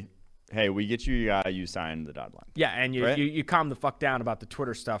be. Hey, we get you, you sign the dotted line. Yeah, and you calm the fuck down about the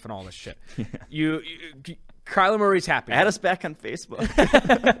Twitter stuff and all this shit. Kyler Murray's happy. Add us back on Facebook.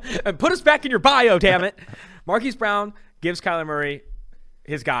 And put us back in your bio, damn it. Marquise Brown gives Kyler Murray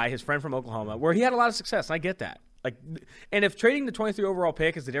his friend from Oklahoma, where he had a lot of success. And I get that. And if trading the 23 overall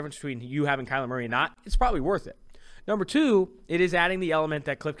pick is the difference between you having Kyler Murray and not, it's probably worth it. Number two, it is adding the element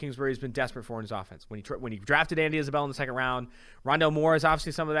that Cliff Kingsbury has been desperate for in his offense. When he drafted Andy Isabella in the second round, Rondale Moore is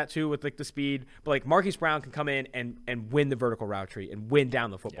obviously some of that too with the speed. But Marquise Brown can come in and win the vertical route tree and win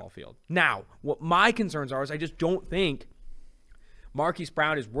down the football field. Now, what my concerns are is I just don't think Marquise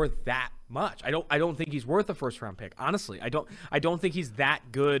Brown is worth that much. I don't think he's worth a first round pick. Honestly, I don't think he's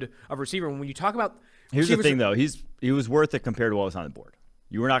that good of a receiver. When you talk about here's the thing though, he was worth it compared to what was on the board.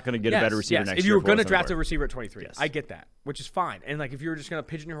 You were not going to get a better receiver next year. If you were going to draft a receiver at 23, I get that, which is fine. And if you're just going to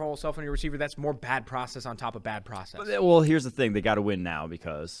pigeonhole yourself on your receiver, that's more bad process on top of bad process. Well, here's the thing. They got to win now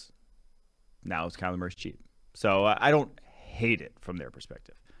because now it's Kyler Murray's cheap. So I don't hate it from their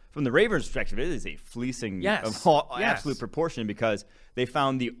perspective. From the Ravens' perspective, it is a fleecing of absolute proportion because they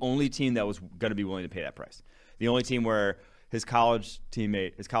found the only team that was going to be willing to pay that price. The only team where his college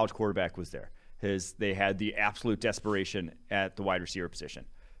teammate, his college quarterback was there. They had the absolute desperation at the wide receiver position.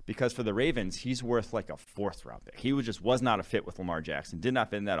 Because for the Ravens, he's worth like a fourth-round pick. He was not a fit with Lamar Jackson. Did not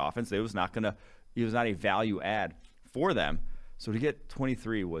fit in that offense. He was not a value add for them. So to get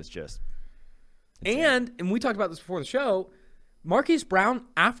 23 was just insane. And we talked about this before the show, Marquise Brown,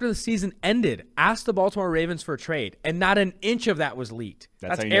 after the season ended, asked the Baltimore Ravens for a trade, and not an inch of that was leaked.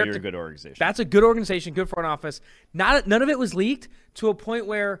 That's how you know you're a good organization. That's a good organization, good front office. None of it was leaked to a point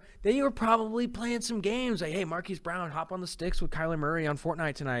where they were probably playing some games. Like, hey, Marquise Brown, hop on the sticks with Kyler Murray on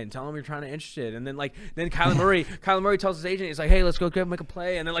Fortnite tonight and tell him you're trying to interested. And then Kyler Murray tells his agent, he's like, hey, let's go make a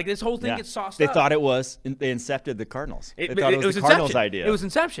play. And then this whole thing gets sauced up. They thought it was. They incepted the Cardinals. They thought it was the Cardinals' idea. It was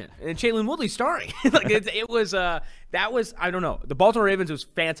Inception. And Shailene Woodley starring. That was, I don't know. The Baltimore Ravens was a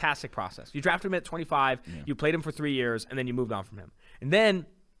fantastic process. You drafted him at 25, you played him for 3 years, and then you moved on from him. And then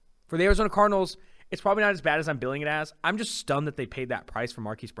for the Arizona Cardinals, it's probably not as bad as I'm billing it as. I'm just stunned that they paid that price for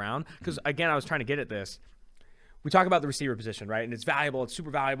Marquise Brown because, again, I was trying to get at this. We talk about the receiver position, right? And it's valuable. It's super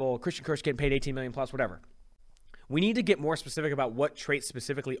valuable. Christian Kirk getting paid $18 million plus, whatever. We need to get more specific about what traits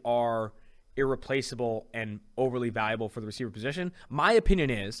specifically are irreplaceable and overly valuable for the receiver position. My opinion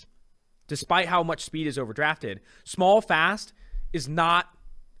is, despite how much speed is overdrafted, small, fast is not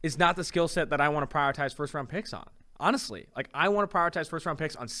the skill set that I want to prioritize first-round picks on. Honestly, I want to prioritize first-round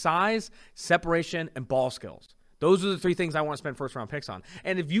picks on size, separation, and ball skills. Those are the three things I want to spend first-round picks on.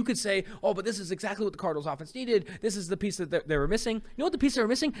 And if you could say, oh, but this is exactly what the Cardinals offense needed, this is the piece that they were missing. You know what the piece they were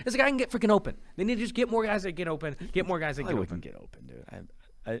missing? Is a guy who can get freaking open. They need to just get more guys that get open, get more guys that get open. Get open,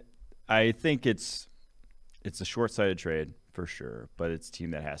 dude. I think it's a short-sighted trade for sure, but it's a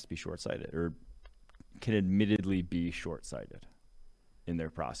team that has to be short-sighted or can admittedly be short-sighted in their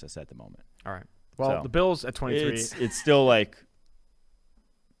process at the moment. All right. Well, the Bills at 23. It's still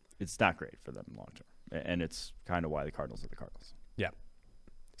it's not great for them long term. And it's kind of why the Cardinals are the Cardinals. Yeah.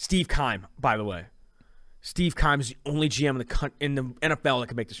 Steve Keim, by the way. Steve Keim is the only GM in the NFL that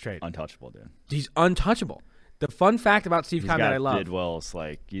can make this trade. Untouchable, dude. He's untouchable. The fun fact about Steve Keim that I love. Bidwell's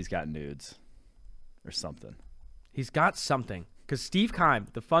he's got nudes or something. He's got something. Because Steve Keim,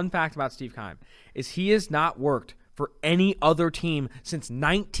 the fun fact about Steve Keim is he has not worked for any other team since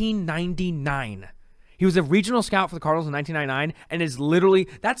 1999. He was a regional scout for the Cardinals in 1999 and is literally,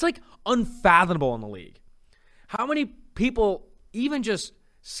 that's unfathomable in the league. How many people, even just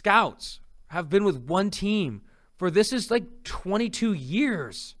scouts, have been with one team for this is 22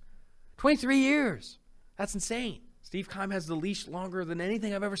 years, 23 years. That's insane. Steve Keim has the leash longer than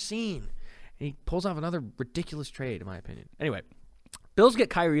anything I've ever seen. And he pulls off another ridiculous trade, in my opinion. Anyway, Bills get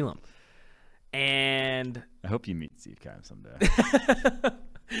Kaiir Elam. And I hope you meet Steve Keim someday.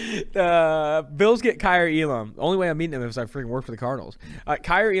 The Bills get Kaiir Elam. The only way I'm meeting him is if I freaking work for the Cardinals.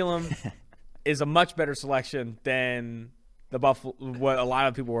 Kaiir Elam is a much better selection than what a lot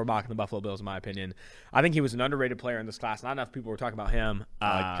of people were mocking the Buffalo Bills, in my opinion. I think he was an underrated player in this class. Not enough people were talking about him.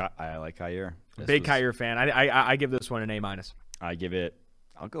 I like Kaiir. Big Kaiir fan. I give this one an A-.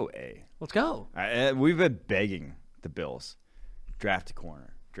 I'll go A. Let's go. We've been begging the Bills. Draft a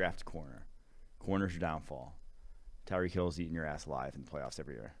corner. Corner's your downfall. Tyreek Hill's eating your ass alive in the playoffs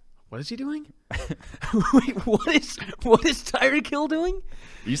every year. What is he doing? Wait, what is Tyreek Hill doing?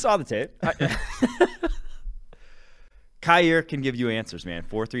 You saw the tape. Kaiir can give you answers, man.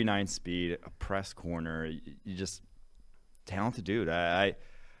 4.39 speed, a press corner. You just talented dude. I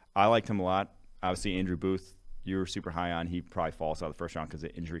liked him a lot. Obviously, Andrew Booth, you were super high on. He probably falls out of the first round because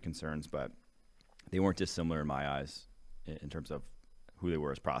of injury concerns, but they weren't dissimilar in my eyes in terms of who they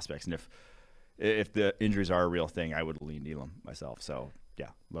were as prospects. And if the injuries are a real thing, I would lean Elam myself. So, yeah,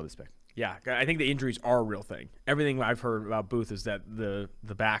 love this pick. Yeah, I think the injuries are a real thing. Everything I've heard about Booth is that the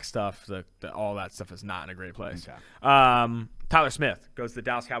back stuff, all that stuff is not in a great place. Okay. Tyler Smith goes to the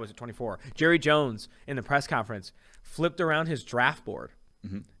Dallas Cowboys at 24. Jerry Jones, in the press conference, flipped around his draft board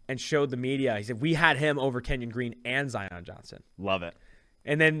and showed the media. He said, we had him over Kenyon Green and Zion Johnson. Love it.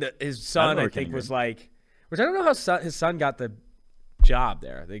 And then his son, I think, was like, which I don't know how his son got the job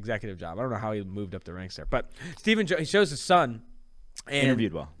there, the executive job. I don't know how he moved up the ranks there. But he shows his son. And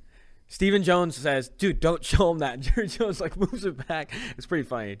interviewed well. Stephen Jones says, dude, don't show him that. Jerry Jones moves it back. It's pretty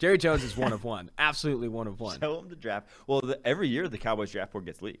funny. Jerry Jones is one of one. Absolutely one of one. Show him the draft. Well, every year the Cowboys draft board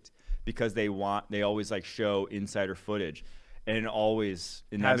gets leaked because they always show insider footage, and always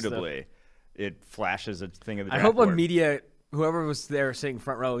inevitably it flashes a thing of the draft board. I hope on media, whoever was there sitting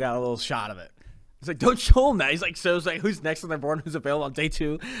front row got a little shot of it. It's like, don't show him that. He's shows who's next on their board, who's available on day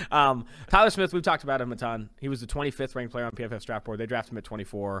 2. Tyler Smith, we've talked about him a ton. He was the 25th ranked player on PFF's draft board. They drafted him at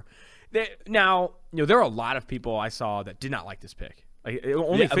 24. Now, there are a lot of people I saw that did not like this pick.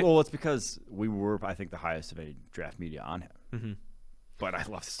 Well, it's because we were, I think, the highest of any draft media on him. Mm-hmm. But I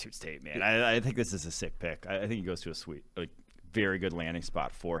love this dude's tape, man. I think this is a sick pick. I think he goes to a sweet, very good landing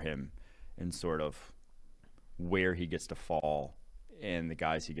spot for him in sort of where he gets to fall and the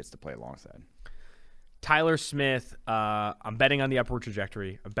guys he gets to play alongside. Tyler Smith, I'm betting on the upward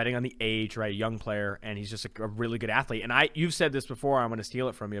trajectory. I'm betting on the age, right? Young player, and he's just a really good athlete. And you've said this before, I'm going to steal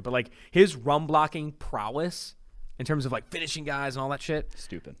it from you, but his run blocking prowess in terms of like finishing guys and all that shit.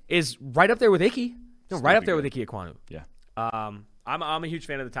 Stupid. Is right up there with Ikem. No, right up there with Ike Ekwonu. Yeah. I'm a huge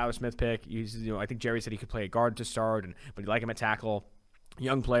fan of the Tyler Smith pick. I think Jerry said he could play a guard to start, but you like him at tackle.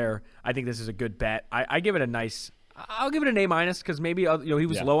 Young player. I think this is a good bet. I give it a nice. I'll give it an A- because maybe he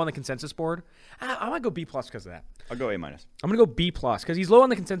was low on the consensus board. I might go B+ because of that. I'll go A-. I'm going to go B+ because he's low on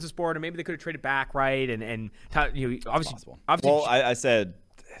the consensus board, and maybe they could have traded back, right? And obviously, well, I said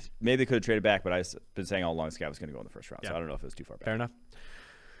maybe they could have traded back, but I've been saying all along this guy was going to go in the first round, so I don't know if it was too far back. Fair enough.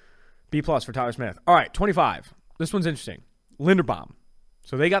 B+ for Tyler Smith. All right, 25. This one's interesting. Linderbaum.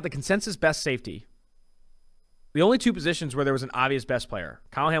 So they got the consensus best safety. The only two positions where there was an obvious best player,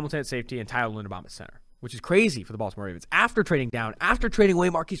 Kyle Hamilton at safety and Tyler Linderbaum at center, which is crazy for the Baltimore Ravens after trading down, after trading away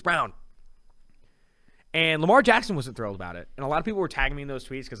Marquise Brown. And Lamar Jackson wasn't thrilled about it. And a lot of people were tagging me in those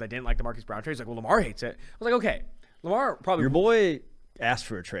tweets because I didn't like the Marquise Brown trade. He's like, well, Lamar hates it. I was like, okay, Lamar probably... Your boy asked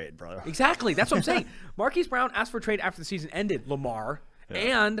for a trade, brother. Exactly. That's what I'm saying. Marquise Brown asked for a trade after the season ended, Lamar.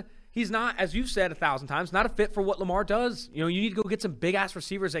 Yeah. And he's not, as you've said 1,000 times, not a fit for what Lamar does. You need to go get some big-ass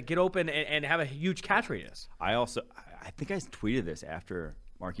receivers that get open and have a huge catch radius. I think I tweeted this after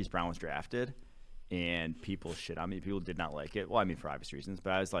Marquise Brown was drafted, and people shit on me. People did not like it. Well, I mean, for obvious reasons.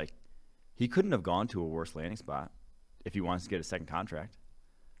 But I was like, he couldn't have gone to a worse landing spot if he wants to get a second contract.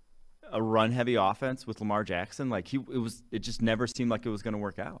 A run-heavy offense with Lamar Jackson, it just never seemed like it was going to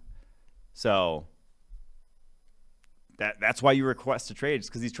work out. So that's why you request a trade,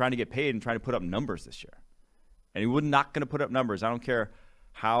 because he's trying to get paid and trying to put up numbers this year. And he was not going to put up numbers. I don't care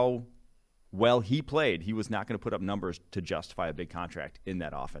how well he played. He was not going to put up numbers to justify a big contract in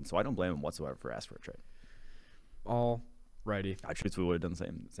that offense. So I don't blame him whatsoever for asking for a trade. All righty. I truthfully would have done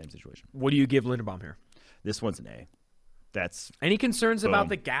the same situation. What do you give Linderbaum here? This one's an A. That's any concerns about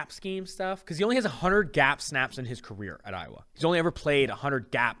the gap scheme stuff? Because he only has 100 gap snaps in his career at Iowa. He's only ever played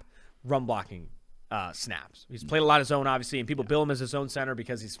 100 gap run blocking snaps. He's played a lot of zone, obviously, and people bill him as a zone center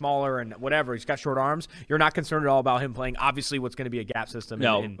because he's smaller and whatever. He's got short arms. You're not concerned at all about him playing, obviously, what's going to be a gap system.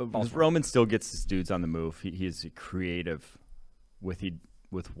 No, Roman still gets his dudes on the move. He's creative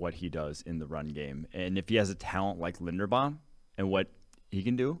with what he does in the run game. And if he has a talent like Linderbaum and what he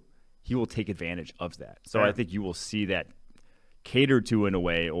can do, he will take advantage of that. So Fair. I think you will see that catered to in a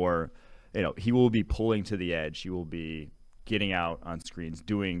way, or he will be pulling to the edge. He will be getting out on screens,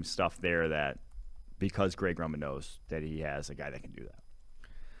 doing stuff there that, because Greg Roman knows that he has a guy that can do that.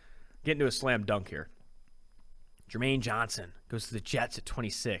 Getting to a slam dunk here. Jermaine Johnson goes to the Jets at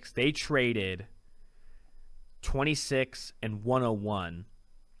 26. They traded 26 and 101.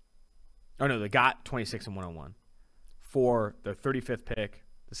 Oh, no, they got 26 and 101 for the 35th pick,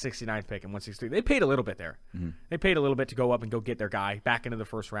 the 69th pick, and 163. They paid a little bit there. Mm-hmm. They paid a little bit to go up and go get their guy back into the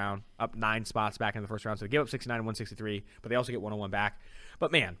first round, up 9 spots back into the first round. So they gave up 69 and 163, but they also get 101 back.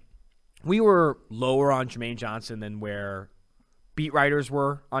 But, man, we were lower on Jermaine Johnson than where beat writers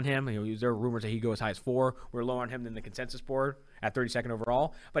were on him. There were rumors that he'd go as high as 4. We're lower on him than the consensus board at 32nd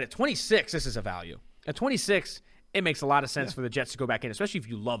overall. But at 26, this is a value. At 26, it makes a lot of sense for the Jets to go back in, especially if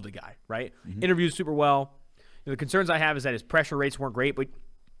you love the guy, right? Mm-hmm. Interviews super well. The concerns I have is that his pressure rates weren't great, but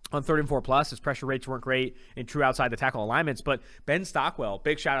on 3rd and 4+, his pressure rates weren't great in true outside the tackle alignments. But Ben Stockwell,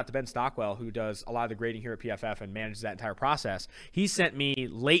 big shout out to Ben Stockwell, who does a lot of the grading here at PFF and manages that entire process. He sent me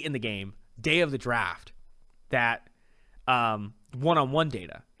late in the game, day of the draft, that one-on-one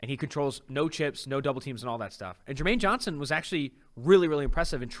data, and he controls no chips, no double teams, and all that stuff. And Jermaine Johnson was actually really, really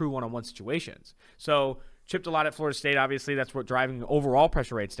impressive in true one-on-one situations. So chipped a lot at Florida State. Obviously, that's what driving overall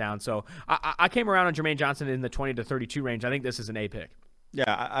pressure rates down. So I came around on Jermaine Johnson in the 20 to 32 range. I think this is an A pick. Yeah,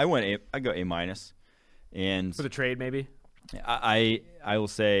 I went A. I go A-, and for the trade, maybe. I will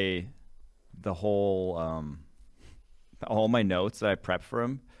say the whole all my notes that I prepped for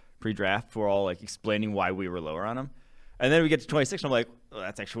him pre-draft were all like explaining why we were lower on him, and then we get to 26, and I'm like, well,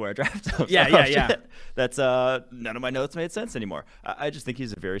 that's actually where I drafted him. Yeah. That's none of my notes made sense anymore. I just think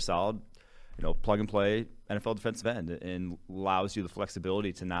he's a very solid, plug and play NFL defensive end, and allows you the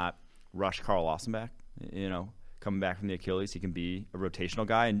flexibility to not rush Carl Lawson back. Coming back from the Achilles, he can be a rotational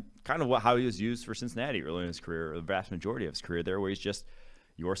guy, and kind of how he was used for Cincinnati early in his career, or the vast majority of his career there, where he's just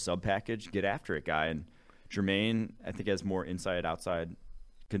your sub package, get after it guy. And Jermaine, I think, has more inside outside,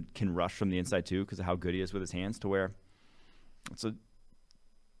 can rush from the inside too because of how good he is with his hands. To where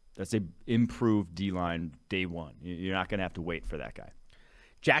that's a improved D line day one. You're not going to have to wait for that guy.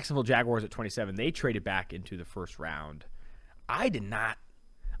 Jacksonville Jaguars at 27. They traded back into the first round. I did not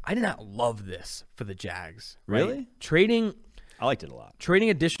love this for the Jags. Right? Really? I liked it a lot.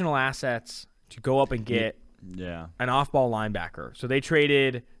 Trading additional assets to go up and get an off-ball linebacker. So they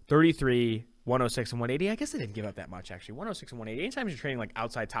traded 33, 106, and 180. I guess they didn't give up that much, actually. 106 and 180. Anytime you're trading like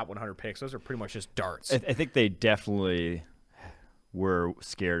outside top 100 picks, those are pretty much just darts. I think they definitely were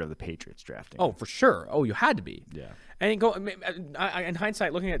scared of the Patriots drafting. Oh, for sure. Oh, you had to be. Yeah. And in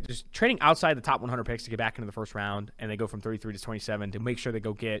hindsight, looking at just trading outside the top 100 picks to get back into the first round, and they go from 33 to 27 to make sure they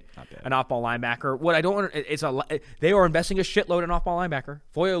go get an off-ball linebacker. What I don't they are investing a shitload in off-ball linebacker.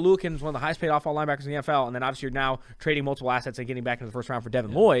 Foye Oluokun is one of the highest-paid off-ball linebackers in the NFL, and then obviously you're now trading multiple assets and getting back into the first round for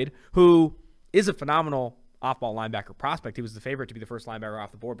Devin Lloyd, who is a phenomenal off-ball linebacker prospect. He was the favorite to be the first linebacker off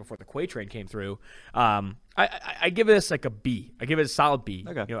the board before the Quay trade came through. I give this like a B. I give it a solid B.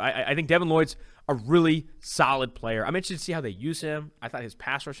 Okay. I think Devin Lloyd's a really solid player. I'm interested to see how they use him. I thought his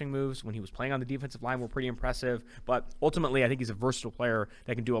pass rushing moves when he was playing on the defensive line were pretty impressive. But ultimately, I think he's a versatile player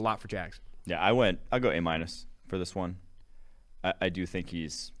that can do a lot for Jags. Yeah, I'll go A- for this one. I do think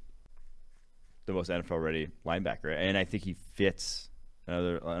he's the most NFL-ready linebacker, and I think he fits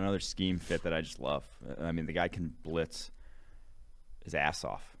another scheme fit that I just love. I mean, the guy can blitz his ass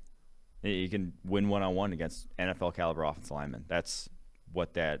off. He can win one-on-one against NFL caliber offensive linemen. That's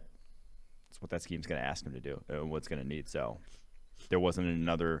what that scheme's going to ask him to do, and what's going to need. So there wasn't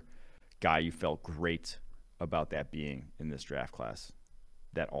another guy you felt great about that being in this draft class.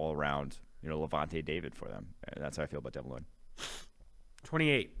 That all-around, Levante David for them. And that's how I feel about Devin Lloyd.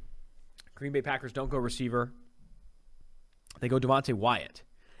 28. Green Bay Packers don't go receiver. They go Devontae Wyatt.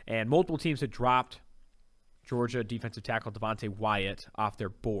 And multiple teams had dropped Georgia defensive tackle Devontae Wyatt off their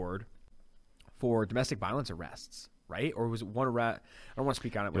board for domestic violence arrests, right? Or was it one arrest? I don't want to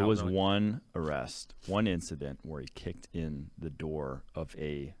speak on it. There was one arrest, one incident where he kicked in the door of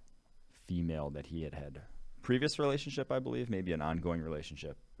a female that he had previous relationship, I believe, maybe an ongoing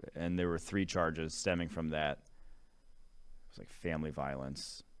relationship. And there were 3 charges stemming from that. It was like family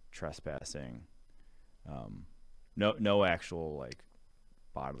violence, trespassing, no actual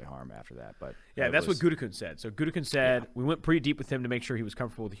bodily harm after that. But yeah, that's what Gutekunst said. So Gutekunst said we went pretty deep with him to make sure he was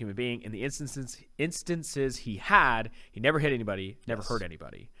comfortable with a human being. In the instances he never hit anybody, never hurt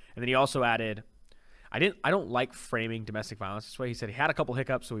anybody. And then he also added, I don't like framing domestic violence this way. He said he had a couple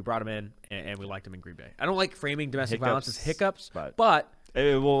hiccups, so we brought him in, and we liked him in Green Bay. I don't like framing domestic violence as hiccups, but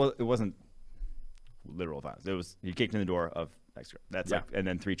it wasn't literal violence. It was he kicked in the door of that's and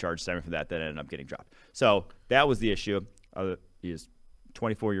then 3 charges stemming from that ended up getting dropped. So that was the issue. He is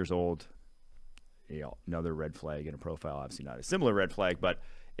 24 years old. Another red flag in a profile. Obviously not a similar red flag, but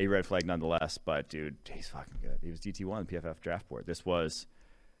a red flag nonetheless. But dude, he's fucking good. He was DT1 on the PFF draft board. This was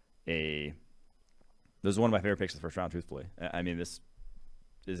one of my favorite picks of the first round, truthfully. I mean, this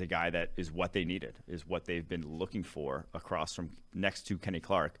is a guy that is what they needed, is what they've been looking for across from next to Kenny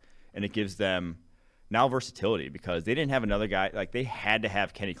Clark. And it gives them now versatility because they didn't have another guy. They had to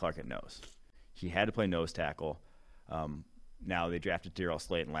have Kenny Clark at nose. He had to play nose tackle. Now they drafted Darrell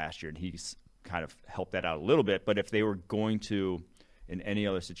Slayton last year, and he's kind of helped that out a little bit. But if they were going to, in any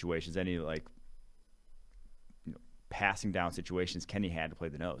other situations, any passing down situations Kenny had to play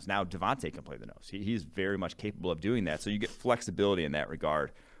the nose. Now Devontae can play the nose. He's very much capable of doing that. So you get flexibility in that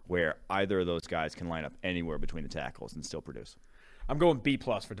regard where either of those guys can line up anywhere between the tackles and still produce. I'm going B+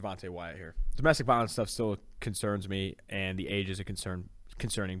 for Devontae Wyatt here. Domestic violence stuff still concerns me, and the age is a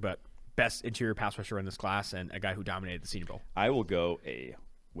concerning, but best interior pass rusher in this class and a guy who dominated the Senior Bowl. I will go A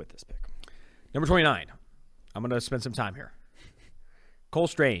with this pick. Number 29. I'm going to spend some time here. Cole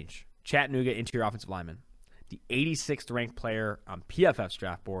Strange, Chattanooga interior offensive lineman. The 86th ranked player on PFF's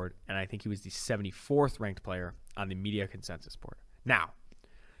draft board, and I think he was the 74th ranked player on the media consensus board. Now,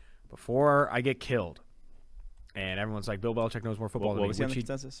 before I get killed, and everyone's like, Bill Belichick knows more football than me. What was he on the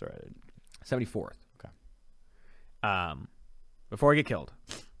consensus? Sorry. 74th. Okay. Before I get killed,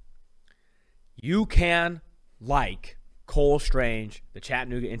 you can like Cole Strange, the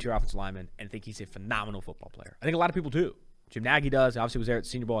Chattanooga interior offensive lineman, and think he's a phenomenal football player. I think a lot of people do. Jim Nagy does. Obviously, was there at the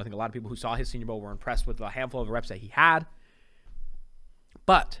Senior Bowl. I think a lot of people who saw his Senior Bowl were impressed with the handful of reps that he had.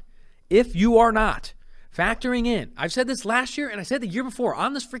 But if you are not factoring in, I've said this last year and I said the year before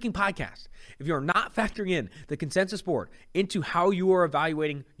on this freaking podcast, if you're not factoring in the consensus board into how you are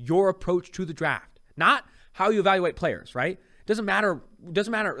evaluating your approach to the draft, not how you evaluate players, right? Doesn't matter.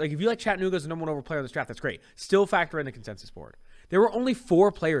 Like if you like Chattanooga as the number one overall player in this draft, that's great. Still factor in the consensus board. There were only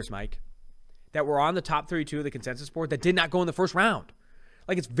 4 players, Mike, that were on the top 32 of the consensus board that did not go in the first round.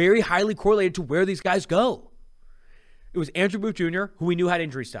 Like, it's very highly correlated to where these guys go. It was Andrew Booth Jr., who we knew had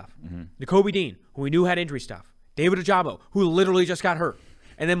injury stuff. Nakobe Dean, who we knew had injury stuff. David Ojabo, who literally just got hurt.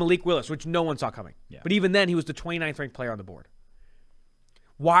 And then Malik Willis, which no one saw coming. Yeah. But even then, he was the 29th ranked player on the board.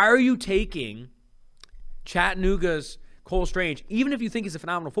 Why are you taking Chattanooga's Cole Strange, even if you think he's a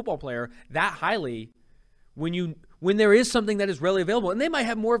phenomenal football player, that highly when there is something that is readily available? And they might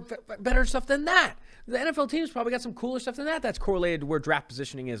have better stuff than that. The NFL team's probably got some cooler stuff than that that's correlated to where draft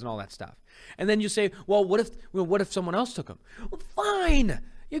positioning is and all that stuff. And then you say, well, what if someone else took him? Well, fine.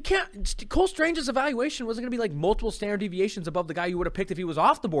 You can't. Cole Strange's evaluation wasn't going to be like multiple standard deviations above the guy you would have picked if he was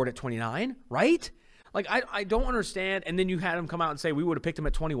off the board at 29, right? Like, I don't understand. And then you had him come out and say we would have picked him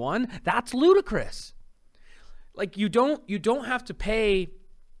at 21. That's ludicrous. Like, you don't have to pay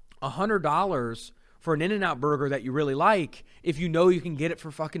 $100 for an In-N-Out burger that you really like if you know you can get it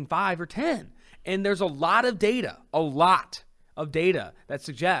for fucking 5 or 10. And there's a lot of data that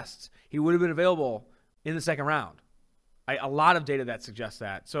suggests he would have been available in the second round. A lot of data that suggests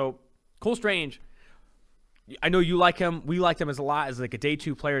that. So Cole Strange, I know you like him. We liked him as like a day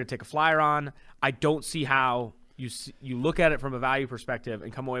 2 player to take a flyer on. I don't see how you look at it from a value perspective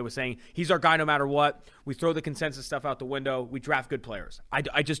and come away with saying he's our guy no matter what. We throw the consensus stuff out the window. We draft good players.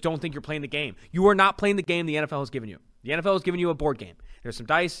 I just don't think you're playing the game. You are not playing the game the NFL has given you. The NFL has given you a board game. There's some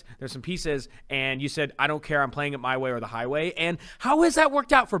dice, there's some pieces, and you said, I don't care, I'm playing it my way or the highway. And how has that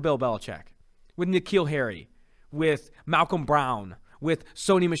worked out for Bill Belichick? With N'Keal Harry, with Malcolm Brown, with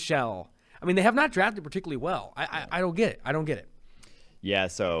Sony Michel. I mean, they have not drafted particularly well. I don't get it. I don't get it. Yeah,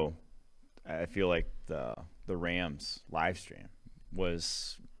 so I feel like the Rams live stream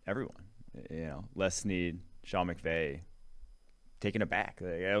was everyone. You know, Les Snead, Sean McVay, taken aback.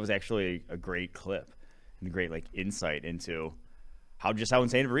 It was actually a great clip and a great insight into how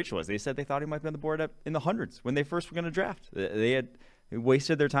insane of a reach it was. They said they thought he might be on the board in the hundreds when they first were going to draft. They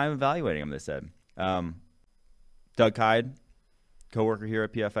wasted their time evaluating him, they said. Doug Hyde, coworker here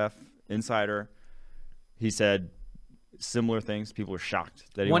at PFF, insider, he said similar things. People were shocked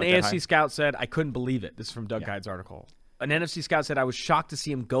that he One went that high. AFC scout said, I couldn't believe it. This is from Doug Hyde's article. An NFC scout said, I was shocked to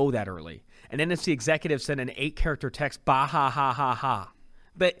see him go that early. An NFC executive sent an 8-character text, bah, ha, ha, ha, ha.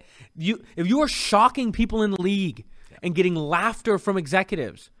 But if you are shocking people in the league and getting laughter from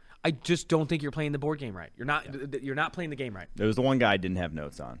executives, I just don't think you're playing the board game right. You're not playing the game right. There was the one guy I didn't have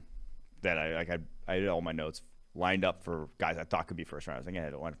notes on that I had all my notes lined up for guys I thought could be first rounders. I think I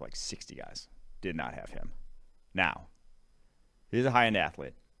had to line up for 60 guys. Did not have him. Now, he's a high-end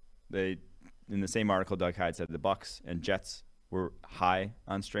athlete. In the same article, Doug Hyde said the Bucs and Jets were high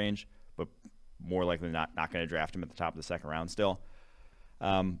on Strange, but more likely not going to draft him at the top of the second round still.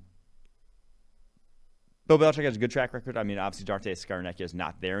 Bill Belichick has a good track record. I mean, obviously, Dante Scarnecchia is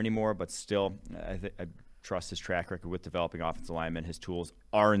not there anymore, but still, I trust his track record with developing offensive linemen. His tools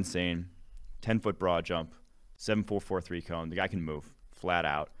are insane. 10-foot broad jump, 7.4 4.3 cone. The guy can move flat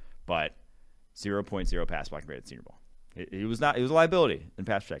out, but 0.0 pass blocking grade at Senior Bowl. He was a liability in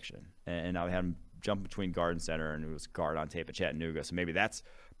pass protection, and now they had him jump between guard and center, and it was guard on tape at Chattanooga. So maybe that's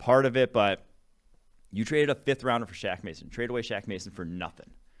part of it. But you traded a 5th rounder for Shaq Mason. Trade away Shaq Mason for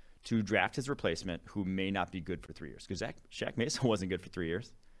nothing to draft his replacement, who may not be good for 3 years, because Shaq Mason wasn't good for 3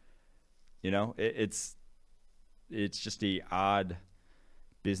 years. You know, it's just the odd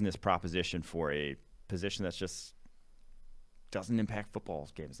business proposition for a position that's just doesn't impact football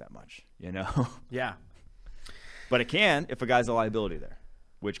games that much, Yeah. But it can if a guy's a liability there,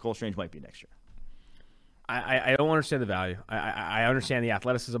 which Cole Strange might be next year. I don't understand the value. I understand the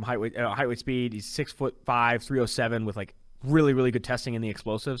athleticism, height, weight, speed. He's 6'5", 307 with like really, really good testing in the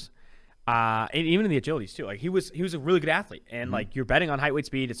explosives, and even in the agilities too. Like he was a really good athlete, and like you're betting on height, weight,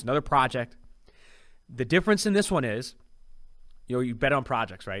 speed. It's another project. The difference in this one is, you bet on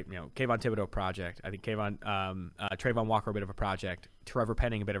projects, right? Kayvon Thibodeaux project. I think Travon Walker a bit of a project. Trevor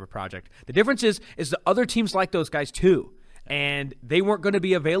Penning a bit of a project. The difference is the other teams like those guys too. And they weren't going to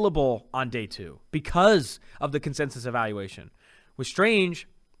be available on day 2 because of the consensus evaluation. With Strange,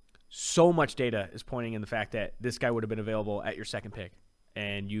 so much data is pointing in the fact that this guy would have been available at your second pick.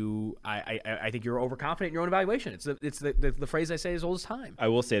 And I think you're overconfident in your own evaluation. It's the phrase I say as old as time. I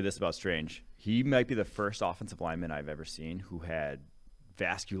will say this about Strange. He might be the first offensive lineman I've ever seen who had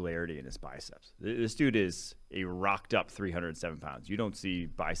vascularity in his biceps. This dude is a rocked up 307 pounds. You don't see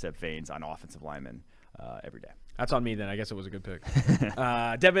bicep veins on offensive linemen every day. That's on me then. I guess it was a good pick.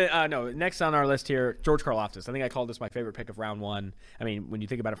 Next on our list here, George Karlaftis. I think I called this my favorite pick of round 1. I mean, when you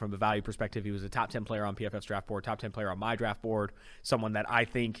think about it from a value perspective, he was a top 10 player on PFF's draft board, top 10 player on my draft board, someone that I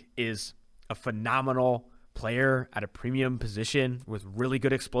think is a phenomenal player at a premium position with really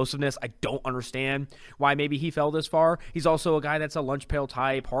good explosiveness. I don't understand why maybe he fell this far. He's also a guy that's a lunch pail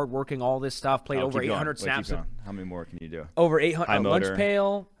type, hardworking, all this stuff, played over 800 snaps. How many more can you do? Over 800 lunch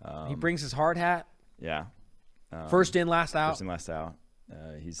pail. He brings his hard hat. Yeah. First in, last out. First in, last out.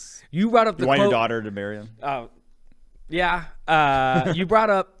 You brought up you want your daughter to marry him? Yeah. You brought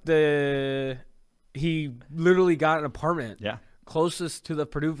up he literally got an apartment. Yeah. Closest to the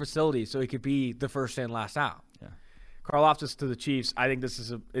Purdue facility, so he could be the first in, last out. Yeah. Karlaftis to the Chiefs. I think this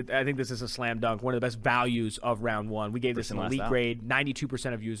is a slam dunk. One of the best values of round 1. We gave this an elite grade.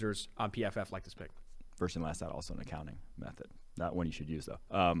 92% of users on PFF like this pick. First in, last out, also an accounting method. Not one you should use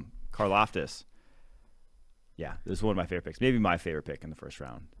though. Karlaftis. Yeah, this is one of my favorite picks. Maybe my favorite pick in the first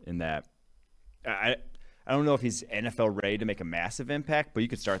round. In that, I don't know if he's NFL ready to make a massive impact, but you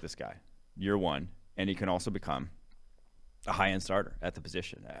could start this guy year 1, and he can also become a high-end starter at the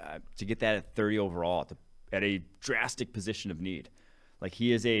position. To get that at 30 overall at a drastic position of need, like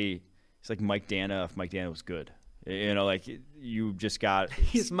he's like Mike Dana if Mike Dana was good. Like you just got.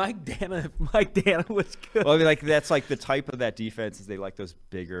 He's Mike Dana if Mike Dana was good. Well, I mean, like that's like the type of that defense is they like those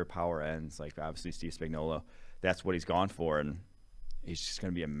bigger power ends. Like obviously Steve Spagnuolo. That's what he's gone for, and he's just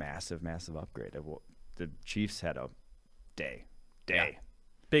going to be a massive, massive upgrade. The Chiefs had a day. Yeah.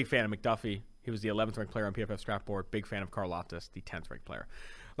 Big fan of McDuffie. He was the 11th ranked player on PFF's draft board. Big fan of Karlaftis, the 10th ranked player.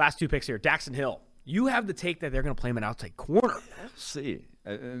 Last 2 picks here. Daxton Hill. You have the take that they're going to play him an outside corner. We'll see.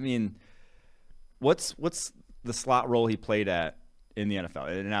 I mean, what's the slot role he played at in the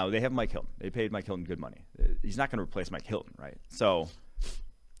NFL? And now they have Mike Hilton. They paid Mike Hilton good money. He's not going to replace Mike Hilton, right? So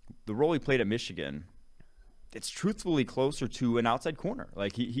the role he played at Michigan, it's truthfully closer to an outside corner.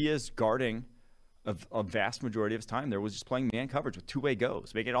 Like he is guarding a vast majority of his time there was just playing man coverage with two-way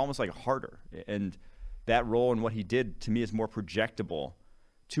goes, make it almost like harder. And that role and what he did to me is more projectable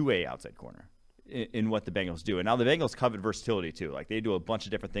two-way outside corner in what the Bengals do. And now the Bengals covet versatility too. Like they do a bunch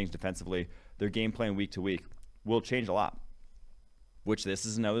of different things defensively. Their game plan week to week will change a lot, which this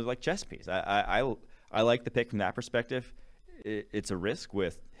is another like chess piece. I like the pick from that perspective. It's a risk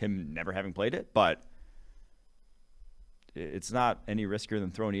with him never having played it, but it's not any riskier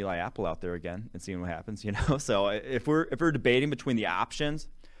than throwing Eli Apple out there again and seeing what happens, you know? So if we're debating between the options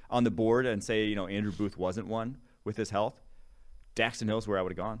on the board and say, you know, Andrew Booth wasn't one with his health, Daxton Hill's where I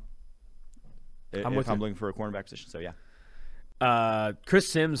would have gone. I'm looking for a cornerback position, so yeah. Chris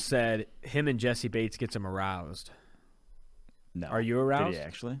Sims said him and Jesse Bates gets him aroused. No. Are you aroused? Did he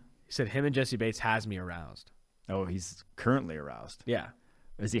actually? He said him and Jesse Bates has me aroused. Oh, he's currently aroused. Yeah.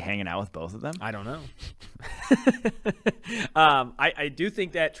 Is he hanging out with both of them? I don't know. I do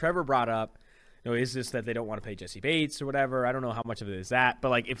think that Trevor brought up, you know, is this that they don't want to pay Jesse Bates or whatever? I don't know how much of it is that. But,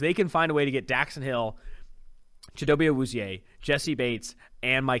 like, if they can find a way to get Daxton Hill, Chidobe Awuzie, Jesse Bates,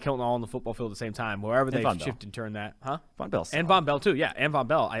 and Mike Hilton all on the football field at the same time, wherever they shift and turn that. Huh? Von Bell. And Von Bell, too. Yeah, and Von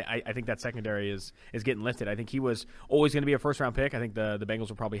Bell. I think that secondary is getting lifted. I think he was always going to be a first-round pick. I think the Bengals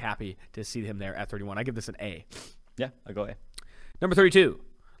were probably happy to see him there at 31. I give this an A. Yeah, I'll go A. Number 32.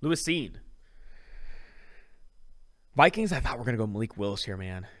 Lewis Cine. Vikings, I thought we're going to go Malik Willis here,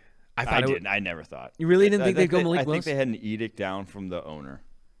 man. I never thought. You really didn't think they'd go Malik Willis? I think they had an edict down from the owner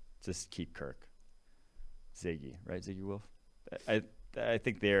to keep Kirk. Ziggy, right? Ziggy Wolf. I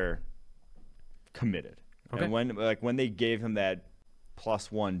think they're committed. Okay. And when they gave him that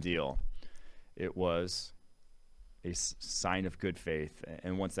 +1 deal, it was a sign of good faith.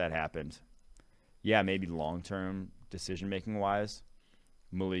 And once that happened, yeah, maybe long term decision-making wise,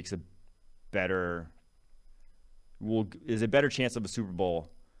 Malik's is a better chance of a Super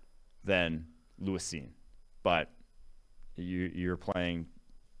Bowl than Lewis Cine. But you're playing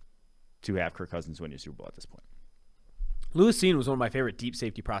to have Kirk Cousins win your Super Bowl at this point. Lewis Cine was one of my favorite deep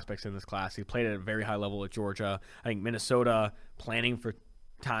safety prospects in this class. He played at a very high level at Georgia. I think Minnesota planning for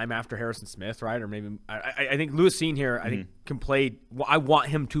time after Harrison Smith, right? Or maybe I think Lewis Cine here, I think can play. Well, I want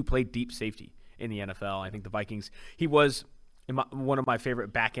him to play deep safety in the NFL. I think the Vikings. He was one of my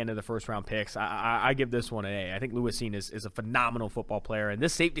favorite back end of the first round picks. I give this one an A. I think Lewis Cine is a phenomenal football player, and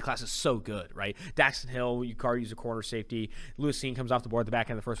this safety class is so good, right? Daxton Hill, you use a corner safety. Lewis Cine comes off the board at the back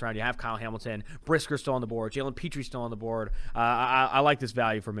end of the first round. You have Kyle Hamilton, Brisker still on the board, Jalen Petrie still on the board. I like this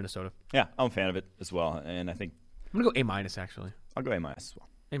value for Minnesota. Yeah, I'm a fan of it as well, and I think I'm gonna go A- actually. I'll go A- as well.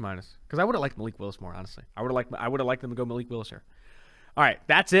 A- because I would have liked Malik Willis more, honestly. I would have liked them to go Malik Willis here. All right,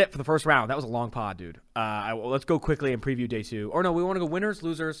 that's it for the first round. That was a long pod, dude. Let's go quickly and preview day 2. Or no, we want to go winners,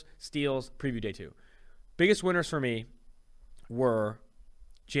 losers, steals, preview day 2. Biggest winners for me were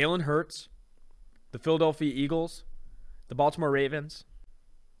Jalen Hurts, the Philadelphia Eagles, the Baltimore Ravens,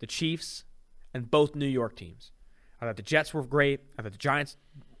 the Chiefs, and both New York teams. I thought the Jets were great. I thought the Giants,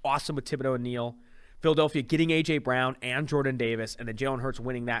 awesome with Thibodeaux and Neal. Philadelphia getting A.J. Brown and Jordan Davis, and then Jalen Hurts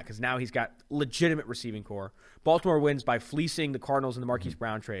winning that because now he's got legitimate receiving core. Baltimore wins by fleecing the Cardinals in the Marquise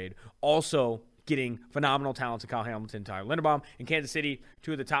Brown trade, also getting phenomenal talents in Kyle Hamilton, Tyler Linderbaum. In Kansas City,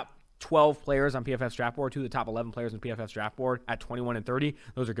 2 of the top 12 players on PFF's draft board, 2 of the top 11 players on PFF's draft board at 21 and 30.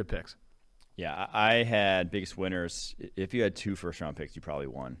 Those are good picks. Yeah, I had biggest winners. If you had 2 first-round picks, you probably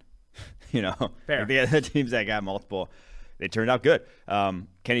won. Fair. The teams that got multiple, they turned out good.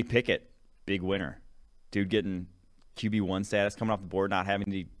 Kenny Pickett, big winner. Dude getting QB1 status, coming off the board, not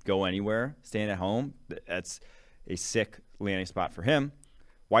having to go anywhere, staying at home. That's a sick landing spot for him.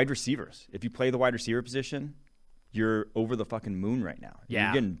 Wide receivers. If you play the wide receiver position, you're over the fucking moon right now. Yeah.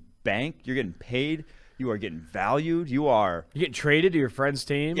 You're getting banked. You're getting paid. You are getting valued. You're getting traded to your friend's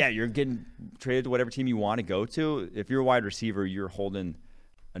team. Yeah, you're getting traded to whatever team you want to go to. If you're a wide receiver, you're holding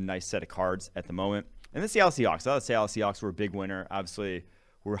a nice set of cards at the moment. And the Seattle Seahawks. I thought the Seattle Seahawks were a big winner. Obviously,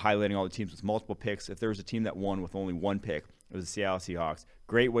 we're highlighting all the teams with multiple picks. If there was a team that won with only 1 pick, it was the Seattle Seahawks.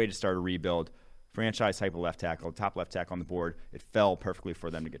 Great way to start a rebuild. Franchise type of left tackle, top left tackle on the board. It fell perfectly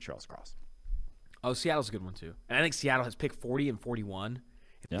for them to get Charles Cross. Oh, Seattle's a good one too. And I think Seattle has pick 40 and 41.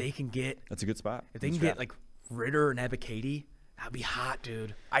 If they can get, that's a good spot. If they can get like Ritter and Ebiketie, that'd be hot,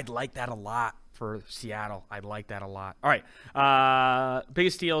 dude. I'd like that a lot for Seattle. I'd like that a lot. All right,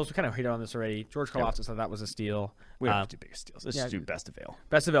 biggest steals. We kind of hit on this already. George Karlaftis said that was a steal. We don't have to do biggest steals. Let's just do best available.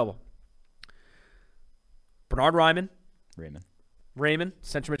 Best available. Bernard Raymond,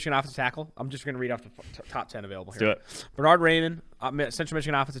 Central Michigan offensive tackle. I'm just going to read off the top 10 available here. Let's do it. Bernard Raymond, Central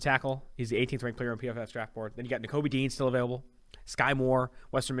Michigan offensive tackle. He's the 18th ranked player on PFF's draft board. Then you got Nakobe Dean still available. Sky Moore,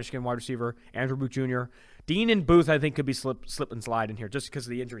 Western Michigan wide receiver. Andrew Booth Jr. Dean and Booth, I think, could be slip and slide in here just because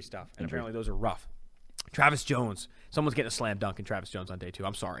of the injury stuff. And apparently those are rough. Travis Jones. Someone's getting a slam dunk in Travis Jones on day 2.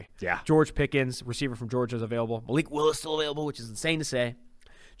 I'm sorry. Yeah. George Pickens, receiver from Georgia, is available. Malik Willis still available, which is insane to say.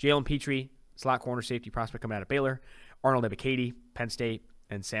 Jalen Petrie, slot corner safety prospect coming out of Baylor. Arnold Ebiketie, Penn State.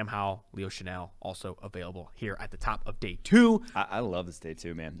 And Sam Howell, Leo Chanel, also available here at the top of day 2. I love this day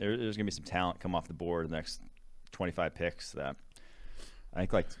 2, man. There's going to be some talent come off the board in the next 25 picks that I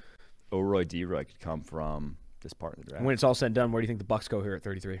think like O'Roy D-Roy could come from this part of the draft. When it's all said and done, where do you think the Bucs go here at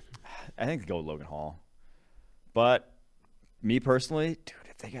 33? I think they go with Logan Hall. But me personally, dude,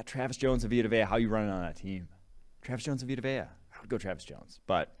 if they got Travis Jones and Vita Vea, how you running on that team? Travis Jones and Vita Vea. I would go Travis Jones.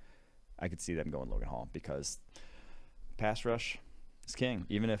 But I could see them going Logan Hall because pass rush is king.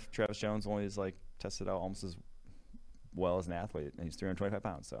 Even if Travis Jones only is like tested out almost as well as an athlete, and he's 325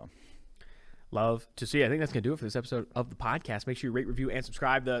 pounds. So love to see. I think that's gonna do it for this episode of the podcast. Make sure you rate, review, and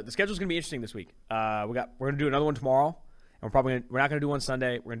subscribe. The schedule's gonna be interesting this week. We're gonna do another one tomorrow, and we're not gonna do one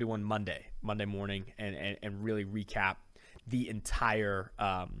Sunday. We're gonna do one Monday morning, and really recap the entire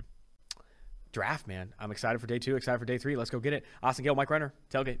draft. Man, I'm excited for day 2. Excited for day 3. Let's go get it. Austin, Gayle, Mike Renner,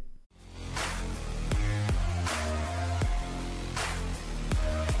 tailgate.